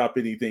have to drop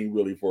anything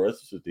really for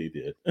us, but they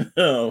did.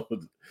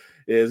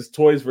 Is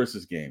Toys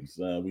versus Games.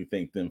 We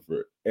thank them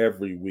for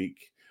every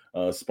week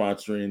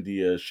sponsoring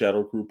the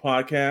Shadow Crew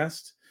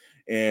podcast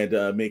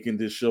and making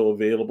this show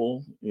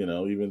available.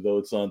 Even though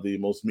it's on the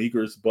most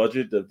meagerest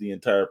budget of the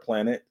entire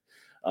planet,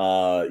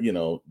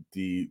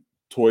 the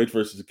Toys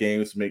versus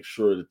Games make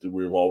sure that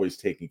we're always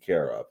taken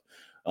care of.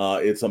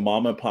 It's a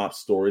mom and pop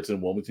store. It's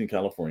in Wilmington,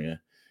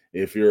 California.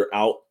 If you're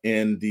out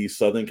in the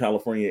Southern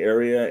California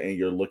area and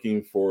you're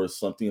looking for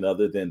something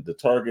other than the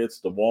Targets,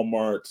 the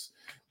Walmarts,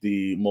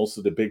 most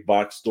of the big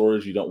box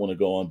stores, you don't want to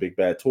go on Big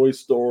Bad Toy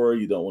Store,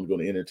 you don't want to go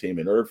to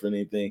Entertainment Earth or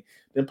anything,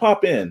 then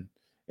pop in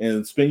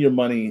and spend your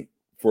money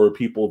for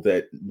people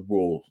that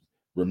will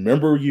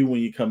remember you when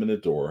you come in the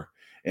door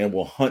and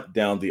will hunt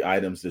down the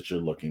items that you're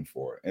looking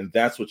for. And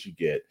that's what you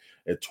get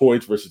at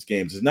Toys versus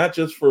Games. It's not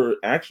just for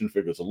action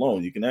figures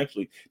alone. You can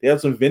they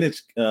have some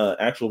vintage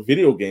actual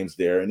video games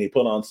there, and they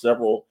put on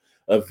several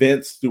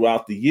events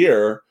throughout the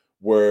year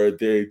where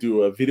they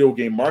do a video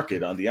game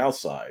market on the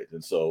outside.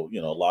 And so, a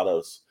lot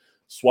of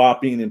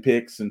swapping and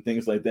picks and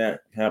things like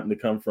that happen to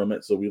come from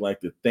it. So we like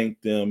to thank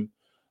them.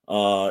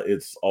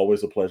 It's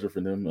always a pleasure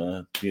for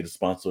them being a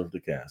sponsor of the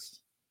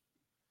cast.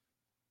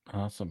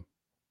 Awesome.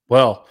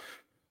 Well,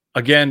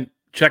 again,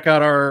 check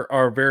out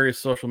our various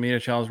social media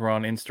channels. We're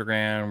on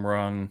Instagram, we're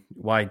on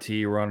YT,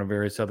 we're on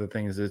various other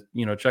things.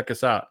 Check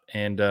us out.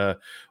 And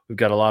we've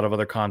got a lot of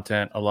other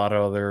content, a lot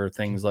of other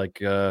things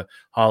like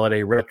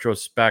holiday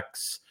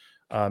retrospects,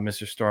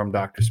 Mr. Storm,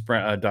 Dr.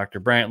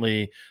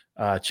 Brantley,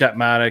 Chet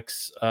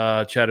Maddox.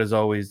 Chet is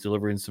always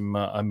delivering some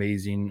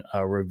amazing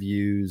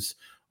reviews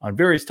on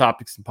various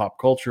topics in pop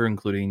culture,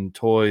 including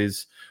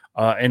toys,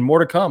 and more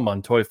to come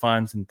on toy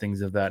finds and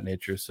things of that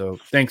nature. So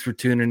thanks for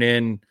tuning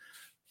in.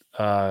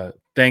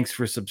 Thanks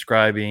for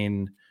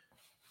subscribing.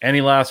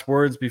 Any last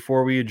words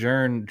before we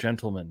adjourn,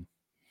 gentlemen?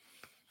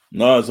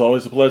 No, it's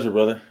always a pleasure,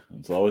 brother.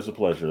 It's always a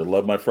pleasure. I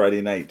love my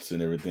Friday nights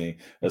and everything,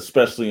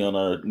 especially on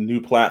our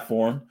new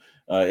platform.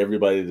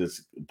 Everybody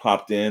that's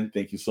popped in,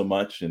 thank you so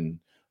much. And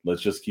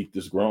let's just keep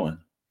this growing.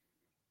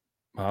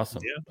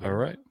 Awesome. Yeah. All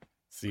right.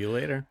 See you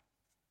later.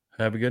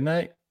 Have a good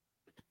night.